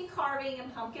 pumpkin carving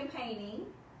and pumpkin painting.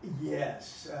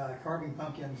 Yes, carving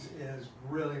pumpkins is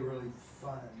really, really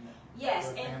fun.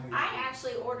 Yes, for and families. I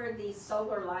actually ordered these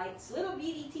solar lights, little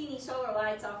bitty teeny solar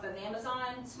lights off of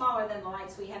Amazon, smaller than the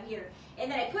lights we have here. And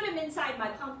then I put them inside my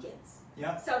pumpkins.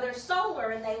 Yeah. So they're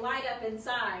solar and they light up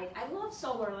inside. I love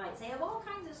solar lights. They have all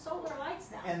kinds of solar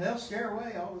lights now. And they'll scare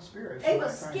away all the spirits. They who will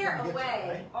are trying to scare get you, away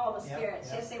right? all the Yep, spirits.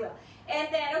 yep. Yes, they will. And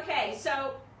then, okay,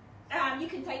 so you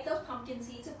can take those pumpkin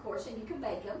seeds, of course, and you can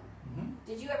bake them. Mhm.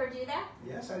 Did you ever do that?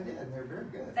 Yes, I did. And they're very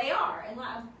good. They are, and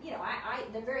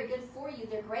they're very good for you.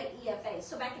 They're great EFAs.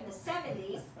 So back in the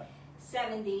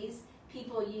 70s,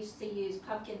 people used to use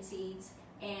pumpkin seeds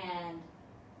and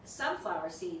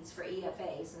sunflower seeds for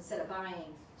EFAs instead of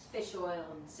buying fish oil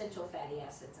and essential fatty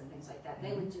acids and things like that.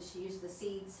 They would just use the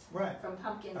seeds Right. from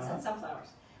pumpkins Uh-huh. and sunflowers.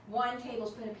 1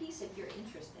 tablespoon apiece if you're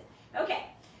interested. Okay,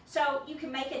 so you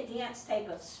can make a dance tape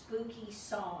of spooky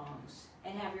songs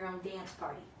and have your own dance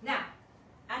party. Now,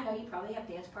 I know you probably have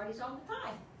dance parties all the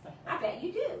time. I bet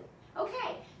you do.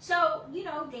 Okay, so,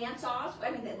 dance-offs, I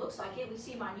mean, it looks like it. We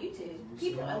see them on YouTube.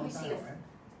 We see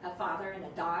a father and a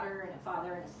daughter and a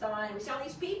father and a son. We see all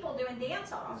these people doing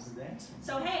dance-offs. Dancing.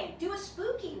 So, hey, do a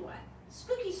spooky one.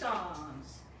 Spooky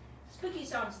songs. Spooky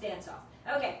songs dance-off.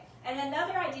 Okay, and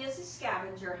another idea is a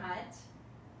scavenger hunt.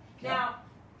 Now,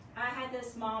 I had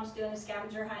this mom's doing a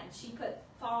scavenger hunt, and she put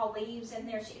fall leaves in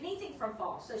there. Anything from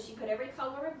fall. So she put every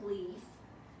color of leaf.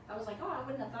 I was like, oh, I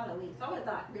wouldn't have thought of leaf. I would have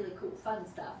thought really cool, fun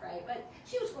stuff, right? But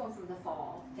she was going for the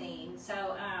fall theme.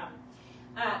 So,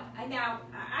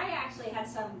 I actually had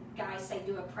some guys say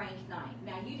do a prank night.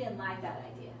 Now, you didn't like that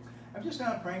idea. I'm just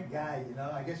not a prank guy,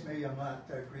 I guess maybe I'm not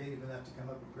creative enough to come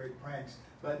up with great pranks,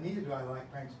 but neither do I like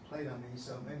pranks played on me,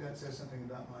 so maybe that says something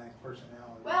about my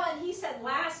personality. Well, and he said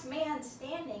last man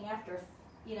standing after,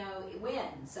 it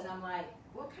wins. And I'm like,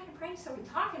 what kind of pranks are we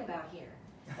talking about here?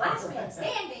 Last man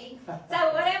standing.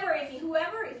 So whatever, if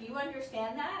you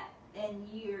understand that, and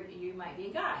you might be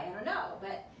a guy, I don't know,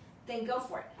 but then go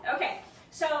for it. Okay,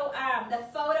 so the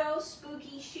photo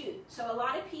spooky shoot. So a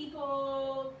lot of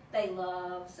people, they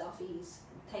love selfies,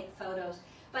 take photos,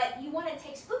 but you want to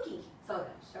take spooky photos,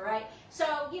 all right?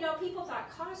 So, people thought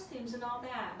costumes and all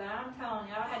that, but I'm telling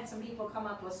you, I had some people come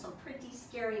up with some pretty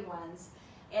scary ones,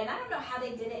 and I don't know how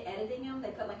they did it editing them. They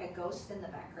put like a ghost in the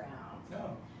background.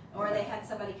 No. Or they had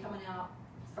somebody coming out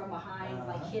from behind,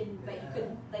 like hidden, but you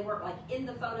couldn't, they weren't like in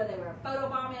the photo, they were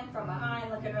photobombing from behind,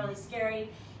 looking really scary.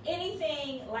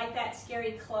 Anything like that,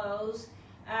 scary clothes,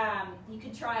 you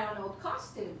can try on old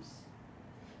costumes.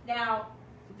 Now,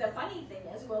 the funny thing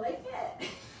is, will they fit?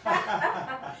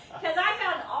 Because I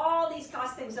found all these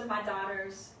costumes of my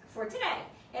daughters for today.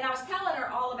 And I was telling her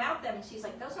all about them, and she's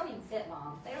like, those don't even fit,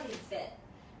 Mom. They don't even fit.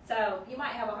 So you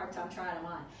might have a hard time trying them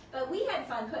on. But we had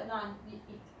fun putting on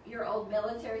your old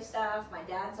military stuff, my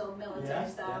dad's old military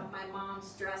stuff, my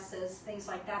mom's dresses, things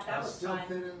like that. That was still fun.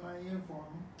 fit in my uniform.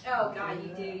 Oh, God,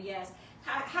 you do, yes.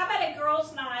 How about a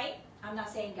girls' night? I'm not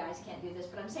saying guys can't do this,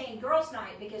 but I'm saying girls'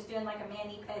 night, because doing like a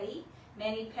mani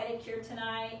pedicure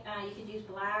tonight. You could use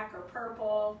black or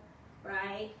purple,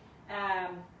 right?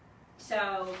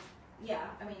 So, yeah,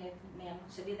 I mean, if men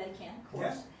should do that, they can, of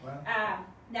course. Yeah, well.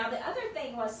 Now, the other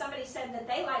thing was somebody said that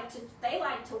they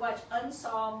like to watch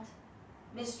unsolved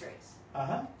mysteries.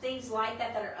 Uh-huh. Things like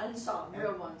that are unsolved,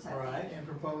 real ones, I Right, think. and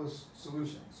propose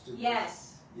solutions to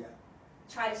Yes. Yeah.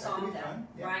 Try to That could solve be them, fun,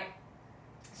 yeah. right?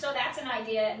 So that's an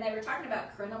idea, and they were talking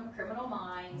about criminal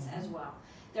minds as well.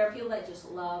 There are people that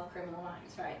just love Criminal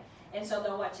Minds, right? And so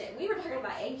they'll watch it. We were talking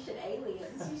about ancient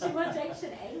aliens. You should watch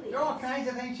Ancient Aliens. There are all kinds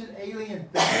of ancient alien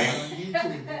things on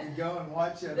YouTube. You can go and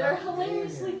watch it. They're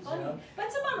hilariously aliens, funny. you know?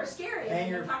 But some of them are scary. I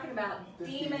mean, they're talking about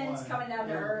 51. demons coming down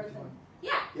to Earth. And,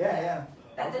 yeah. Yeah.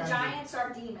 That All the kinds of- giants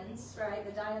are demons, right?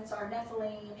 The giants are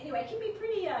Nephilim. Anyway, it can be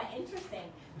pretty interesting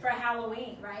for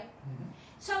Halloween, right?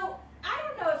 So I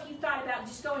don't know if you thought about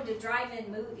just going to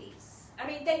drive-in movies. I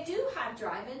mean, they do have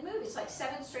drive-in movies, like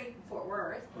 7th Street in Fort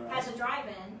Worth has a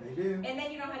drive-in. They do. And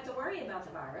then you don't have to worry about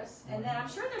the virus. And then I'm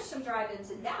sure there's some drive-ins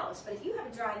in Dallas, but if you have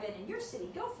a drive-in in your city,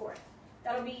 go for it.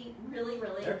 That'll be really,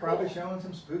 really They're cool. probably showing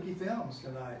some spooky films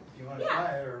tonight. If you want to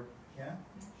try it, or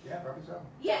probably so.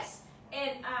 Yes.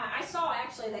 And I saw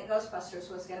actually that Ghostbusters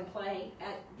was going to play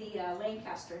at the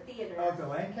Lancaster Theater. Oh, the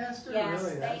Lancaster? Yes,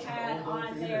 Really? they That's an had old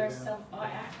on theater there then. some. I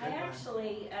Good one.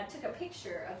 actually took a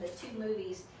picture of the 2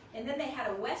 movies, and then they had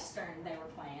a Western they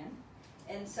were playing,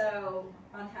 and so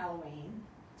on Halloween.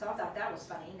 So I thought that was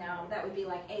funny. Now that would be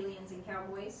like Aliens and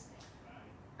Cowboys.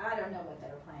 I don't know what they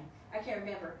were playing. I can't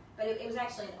remember, but it was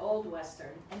actually an old Western,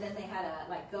 and then they had a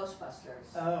like Ghostbusters.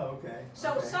 Oh, okay.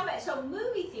 So okay. so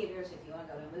movie theaters, if you want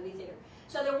to go to a movie theater,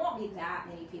 so there won't be that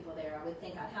many people there, I would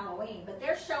think, on Halloween. But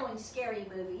they're showing scary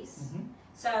movies,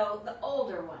 so the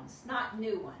older ones, not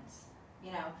new ones,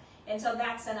 you know. And so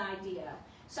that's an idea.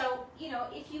 So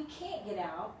if you can't get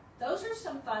out, those are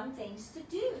some fun things to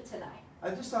do tonight.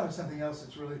 I just thought of something else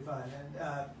that's really fun.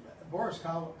 And Boris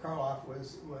Karloff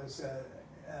was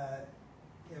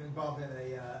involved in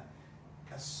a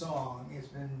song. It's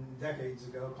been decades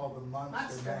ago called the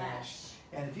Monster Mash.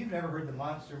 And if you've never heard the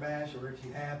Monster Mash, or if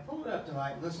you have, pull it up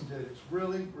tonight, listen to it. It's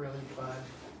really, really fun,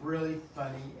 really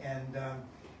funny. And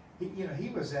he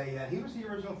was the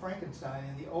original Frankenstein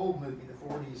in the old movie,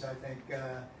 the 40s, I think,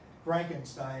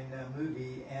 Frankenstein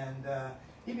movie. And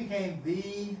he became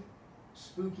the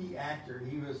spooky actor.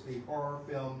 He was the horror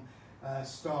film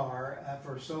star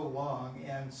for so long.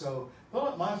 And so pull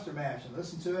up Monster Mash and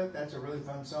listen to it. That's a really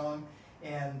fun song.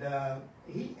 And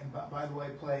he, by the way,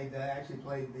 actually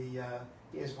played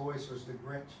his voice was the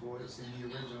Grinch voice in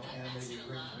the original animated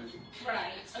Grinch movie.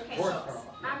 Right. Okay. Boris So Karloff.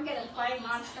 I'm gonna play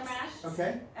Monster Mash.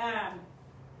 Okay. No.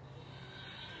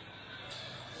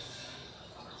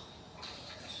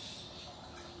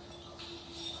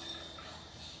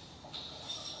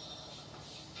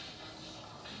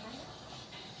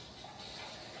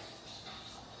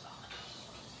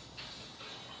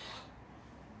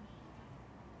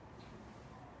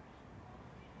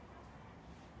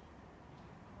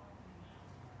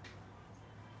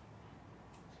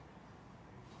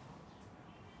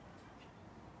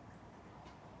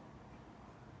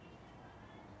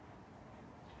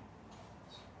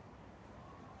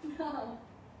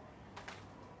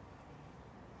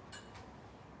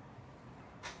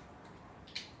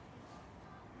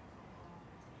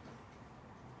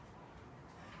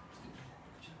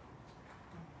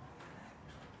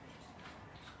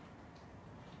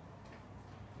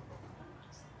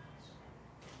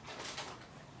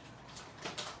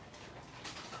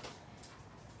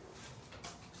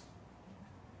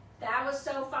 That was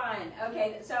so fun.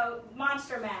 Okay, so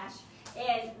Monster Mash.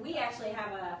 And we actually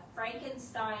have a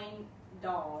Frankenstein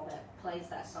doll that plays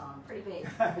that song. Pretty big,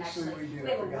 Actually, we do. We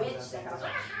have I a forgot witch about that that. goes, ah,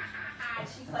 ha, ha, ha.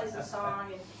 She plays the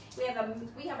song. And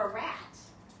we have a rat.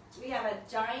 We have a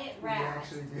giant We rat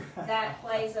actually do. that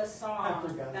plays a I song.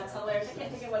 forgot That's about hilarious. this, I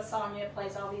can't yes. think of what song it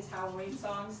plays, all these Halloween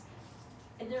songs.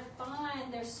 And they're fun.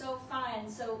 They're so fun.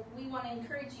 So we want to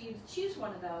encourage you to choose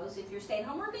one of those if you're staying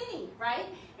home, or many, right?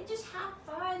 And just have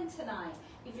fun tonight.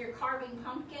 If you're carving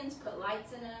pumpkins, put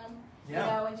lights in them,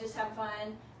 Yeah. and just have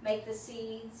fun. Make the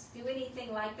seeds. Do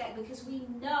anything like that, because we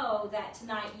know that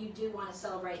tonight you do want to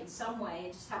celebrate in some way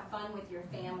and just have fun with your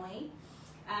family.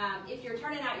 If you're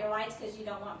turning out your lights because you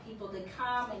don't want people to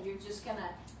come and you're just going to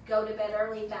go to bed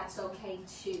early, that's okay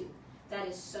too. That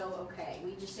is so okay.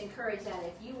 We just encourage that.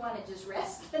 If you want to just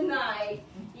rest the night,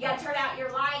 you got to turn out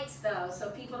your lights though, so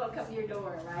people don't come to your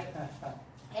door, right?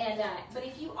 And but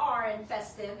if you are in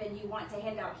festive and you want to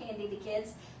hand out candy to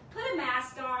kids, put a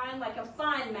mask on, like a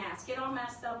fun mask. Get all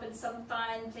masked up in some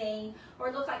fun thing,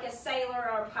 or look like a sailor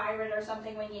or a pirate or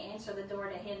something when you answer the door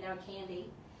to hand out candy.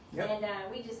 Yep. And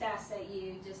we just ask that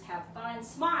you just have fun.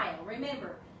 Smile.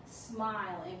 Remember,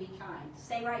 smile and be kind.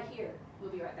 Stay right here. We'll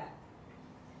be right back.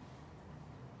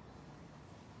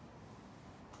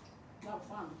 No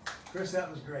fun. Chris, that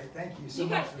was great. Thank you so You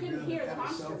much guys for couldn't doing hear that. the That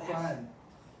was so Monster Mash. fun.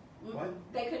 What?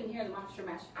 They couldn't hear the Monster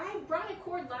Mash. I brought a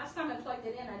cord last time I plugged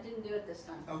it in. I didn't do it this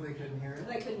time. Oh, they couldn't hear it?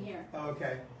 They couldn't hear. Oh,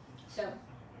 okay. So,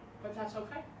 but that's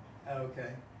okay.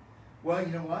 Okay. Well, you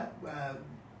know what?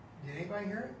 Did anybody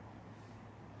hear it?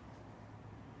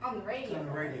 On the radio. On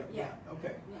the radio. Yeah.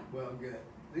 Okay. Yeah. Well, good.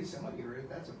 At least somebody heard it.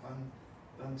 That's a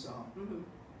fun song.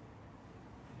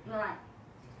 Mm-hmm. All right.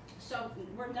 So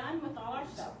we're done with all our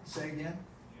stuff. Say again.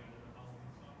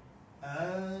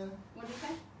 What did you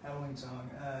say? Halloween song.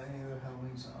 Any other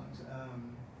Halloween songs?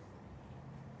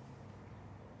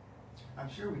 I'm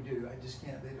sure we do. I just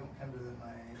can't. They don't come to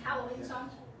my Halloween yeah.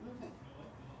 songs? Okay.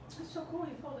 That's so cool.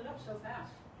 You pulled it up so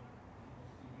fast.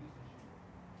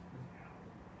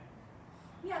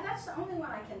 Yeah, that's the only one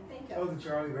I can think Oh, of. the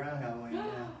Charlie Brown Halloween.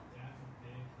 Yeah.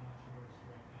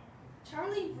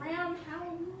 Charlie Brown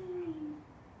Halloween.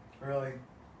 Really?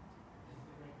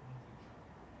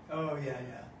 Oh yeah,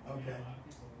 yeah. Okay.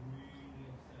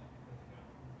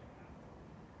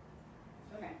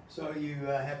 Okay. So you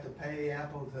have to pay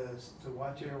Apple to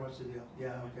watch it, or what's the deal?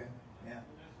 Yeah. Okay. Yeah.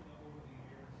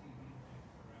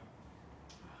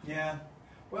 Yeah.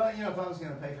 Well, you know, if I was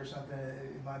going to pay for something,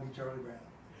 it might be Charlie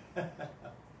Brown.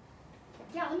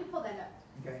 Yeah, let me pull that up.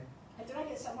 Okay. Did I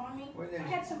get some on me? Well, I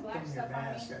had some black from your stuff on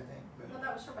mask, me. I think. But No,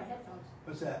 that was for my headphones.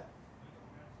 what's that?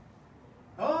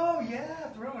 Oh yeah,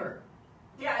 Thriller.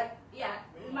 Yeah, yeah.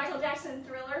 Michael Jackson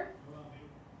Thriller.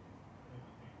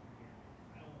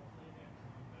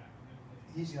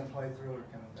 He's going to play Thriller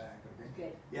coming back. Okay.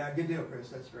 Good. Yeah, good deal, Chris.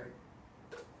 That's great.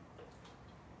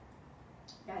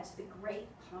 Yeah, it's the Great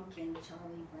Pumpkin,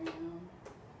 Charlie Brown.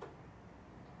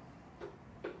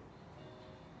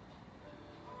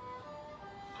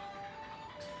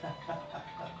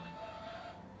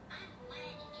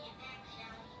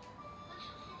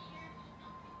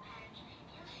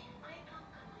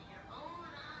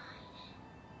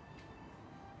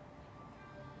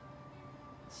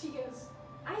 She goes,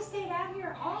 I stayed out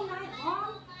here all night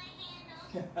long.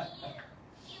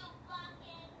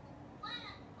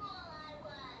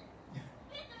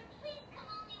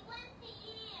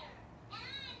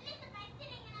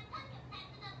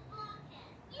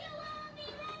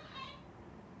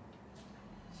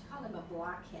 She called him a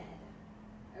blockhead.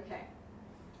 Okay.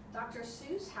 Dr.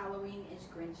 Seuss Halloween is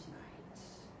Grinch Night.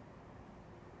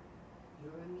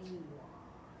 You're a mean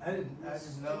one. I didn't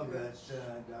know that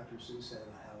Dr. Seuss had a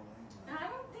Halloween one. I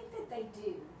don't think that they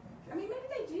do. I Okay. mean, maybe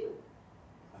they do.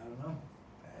 I don't know.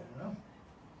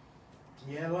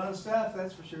 Yeah, a lot of stuff,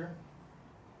 that's for sure.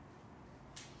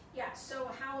 Yeah, so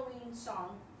a Halloween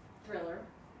song, Thriller.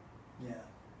 Yeah.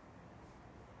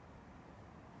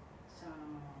 So.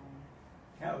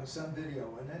 That was some video,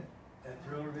 wasn't it? That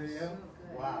Thriller video? So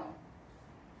good. Wow.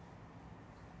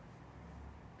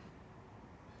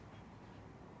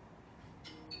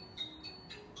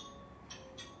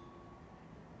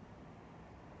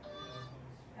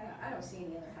 I don't see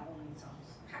any other Halloween songs.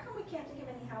 How come we can't think of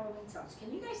any Halloween songs?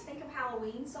 Can you guys think of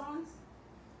Halloween songs?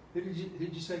 Who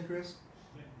did you say, Chris?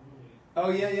 Oh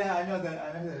yeah, yeah, I know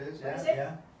that is. What Yeah, is it?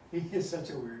 yeah. He is such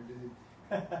a weird dude.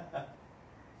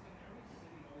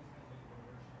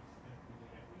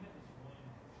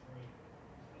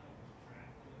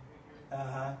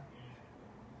 Uh-huh.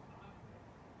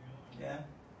 Yeah.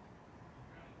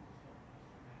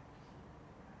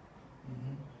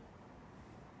 Mm-hmm.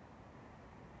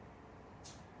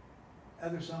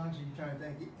 Other songs, are you trying to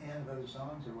think, Ann, of other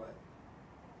songs or what?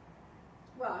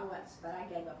 Well, I was, but I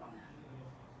gave up on that.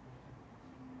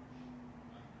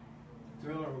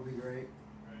 Thriller will be great.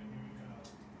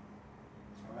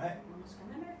 All right. Almost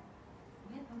remember.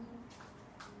 Yeah, okay.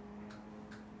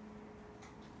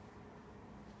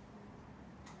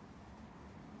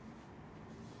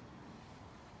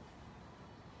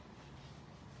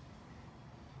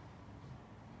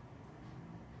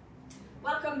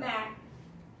 Welcome back.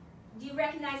 Do you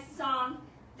recognize the song?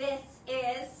 This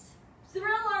is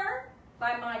Thriller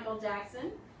by Michael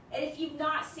Jackson. And if you've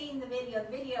not seen the video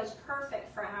is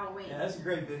perfect for Halloween. Yeah, that's a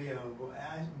great video. Well,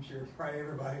 I'm sure probably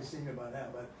everybody's seen it by now,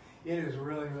 but it is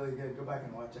really, really good. Go back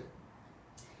and watch it.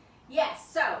 Yes,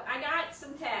 so I got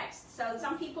some text. So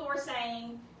some people were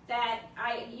saying that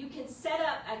you can set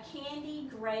up a candy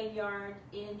graveyard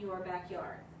in your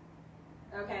backyard.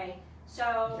 Okay,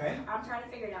 so Okay. I'm trying to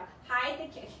figure it out. Hide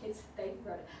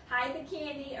the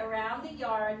candy around the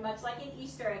yard, much like an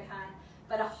Easter egg hunt,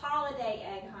 but a holiday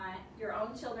egg hunt, your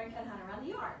own children can hunt around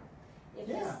the yard. If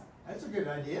Yeah, this- that's a good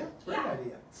idea. Great Yeah.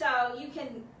 idea. So you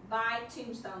can buy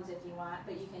tombstones if you want,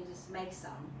 but you can just make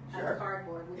some out Sure. of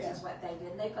cardboard, which Yeah. is what they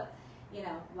did. They put,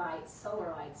 lights,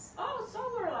 solar lights. Oh,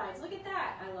 solar lights! Look at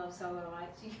that! I love solar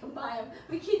lights. You can buy them.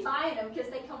 We keep buying them because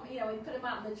they come. We put them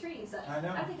out in the trees. I know.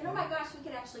 I'm thinking, oh my gosh, we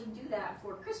could actually do that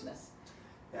for Christmas.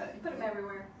 Yeah, You put them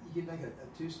everywhere. You could make a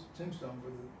tombstone for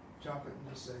the chocolate and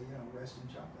just say, rest in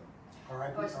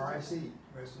chocolate. Rest in R-I-C,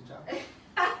 rest in chocolate.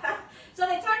 So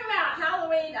they talk about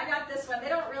Halloween. I got this one. They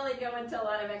don't really go into a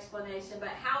lot of explanation, but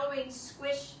Halloween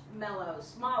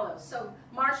squishmallows, mallows, so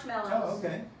marshmallows. Oh,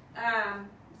 okay.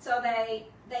 So they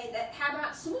how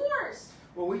about s'mores?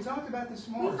 Well, we talked about the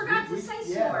s'mores. We forgot to say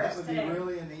yeah, s'mores that would today. be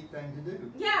really a neat thing to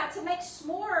do. Yeah, to make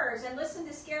s'mores and listen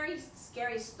to scary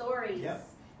stories. Yep.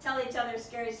 Tell each other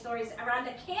scary stories around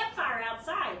a campfire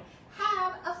outside.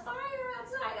 Have a fire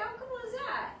outside. How cool is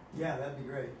that? Yeah, that'd be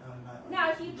great.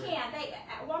 Now, if you can't,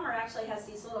 Walmart actually has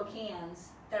these little cans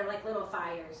that are like little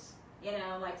fires. You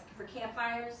know, like for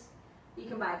campfires. You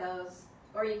can buy those,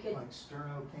 or you could. Like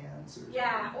sterno cans. Or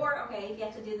Yeah, something. or okay, if you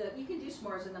have to do you can do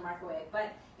s'mores in the microwave,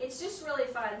 but it's just really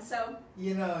fun. So.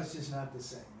 You know, it's just not the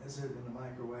same, is it, in the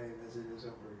microwave as it is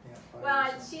over a campfire? Well, or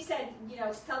something? she said, you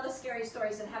know, tell the scary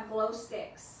stories and have glow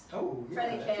sticks Oh, yeah, for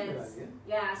the that's a good kids. idea.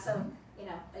 Yeah, so you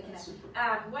know they can That's have.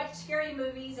 super. Watch scary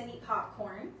movies and eat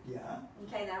popcorn. Yeah.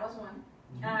 Okay, that was one.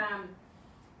 Mhm.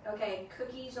 Okay,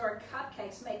 cookies or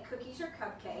cupcakes. Make cookies or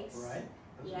cupcakes. Right.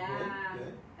 Those are Yeah.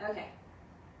 Good. Okay.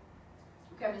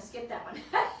 Okay, I'm gonna skip that one.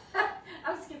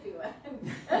 I'm skipping one.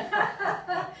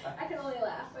 I can only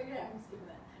laugh. Okay, I'm skipping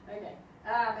that. Okay.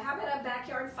 How about a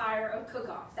backyard fire or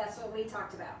cook-off? That's what we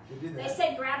talked about. We do that. They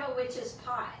said grab a witch's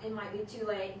pot. It might be too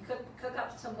late. Cook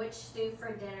up some witch stew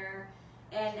for dinner,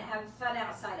 and have fun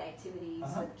outside activities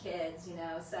with kids. You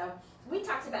know. So we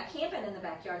talked about camping in the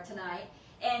backyard tonight,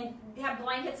 and have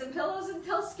blankets and pillows and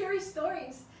tell scary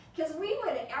stories. Because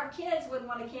our kids would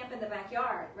want to camp in the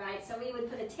backyard, right? So we would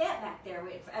put a tent back there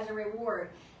as a reward.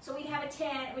 So we'd have a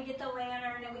tent, we'd get the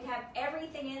lantern, and we'd have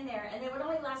everything in there. And they would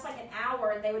only last like an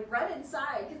hour, and they would run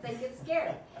inside because they'd get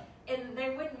scared. And they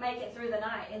wouldn't make it through the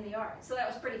night in the yard. So that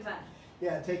was pretty fun.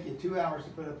 Yeah, it'd take you 2 hours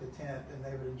to put up the tent, and they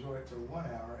would enjoy it for 1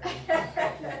 hour, and then come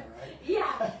back in, right?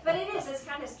 Yeah, but it's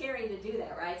kind of scary to do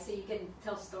that, right? So you can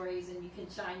tell stories, and you can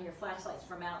shine your flashlights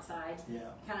from outside. Yeah.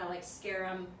 Kind of like scare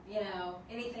them, you know,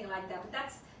 anything like that. But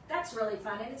that's really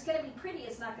fun, and it's going to be pretty.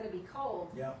 It's not going to be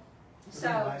cold. Yeah. It'll So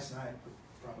be a nice night,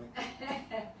 probably.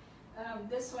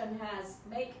 this one has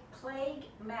make plague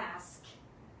mask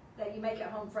that you make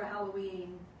at home for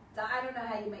Halloween. I don't know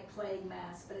how you make plague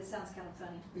masks, but it sounds kind of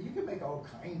funny. But you can make all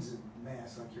kinds of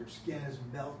masks, like your skin is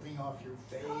melting off your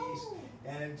face, Oh.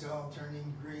 and it's all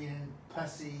turning green and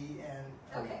pussy,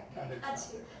 and Okay, other got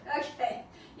stuff. you. Okay,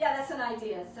 yeah, that's an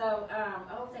idea. So,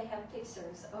 oh, they have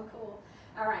pictures. Oh, cool.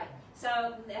 All right.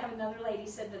 So, they have another lady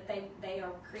said that they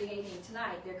are creating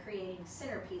tonight. They're creating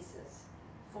centerpieces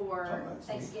for Oh, that's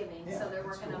neat. Thanksgiving. Yeah, so they're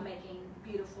that's working on cool. making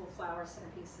beautiful flower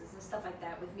centerpieces and stuff like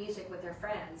that with music with their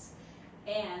friends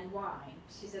and wine.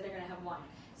 She said they're going to have wine.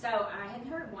 So I hadn't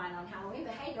heard of wine on Halloween,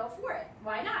 but hey, go for it.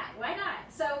 Why not? Why not?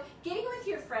 So getting with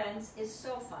your friends is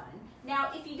so fun.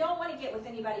 Now, if you don't want to get with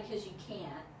anybody because you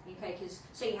can't, okay,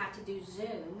 so you have to do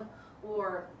Zoom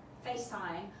or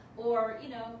FaceTime or, you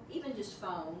know, even just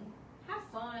phone, have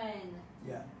fun.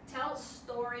 Yeah. Tell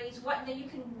stories. Then you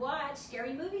can watch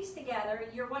scary movies together.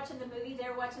 You're watching the movie,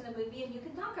 they're watching the movie, and you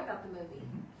can talk about the movie,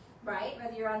 right?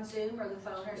 Whether you're on Zoom or the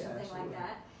phone or Yeah, something absolutely. like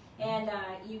that. And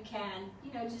you can,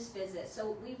 you know, just visit.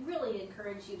 So we really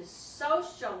encourage you to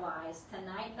socialize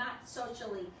tonight, not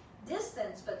socially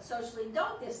distance, but socially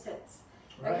don't distance.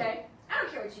 Right. Okay? I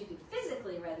don't care what you do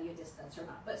physically, whether you distance or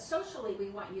not, but socially we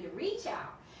want you to reach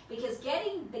out because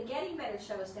Getting Better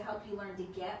show is to help you learn to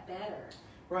get better.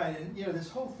 Right, and you know, this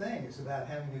whole thing is about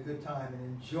having a good time and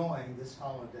enjoying this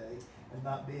holiday and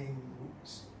not being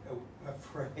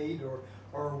afraid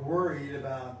or worried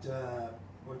about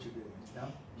what you're doing. No?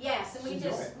 Yes, and Enjoy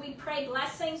it. we pray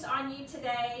blessings on you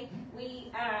today.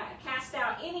 We cast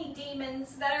out any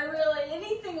demons that are really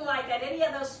anything like that, any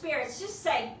of those spirits. Just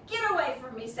say, get away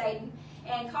from me, Satan,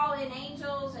 and call in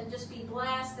angels and just be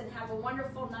blessed and have a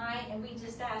wonderful night. And we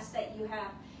just ask that you have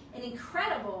an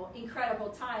incredible, incredible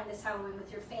time this Halloween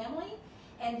with your family.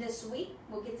 And this week,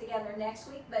 we'll get together next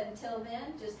week. But until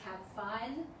then, just have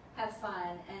fun,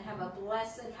 and have a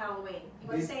blessed Halloween. You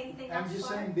want to say anything else? I'm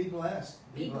just Lauren? saying, be blessed.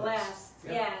 Be blessed,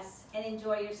 Yeah. yes, and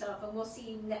enjoy yourself. And we'll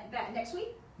see you back next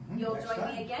week. Mhm, You'll next join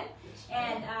time. me again. Yes,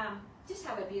 And ma'am. just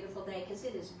have a beautiful day because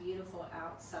it is beautiful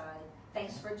outside.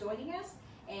 Thanks for joining us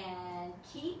and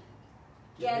keep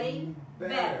getting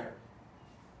better.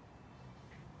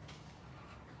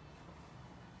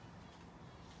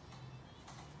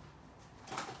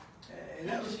 Hey, that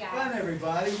Thank was you, guys. fun,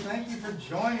 everybody. Thank you for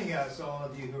joining us, all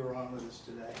of you who are on with us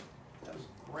today. That was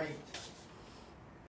great.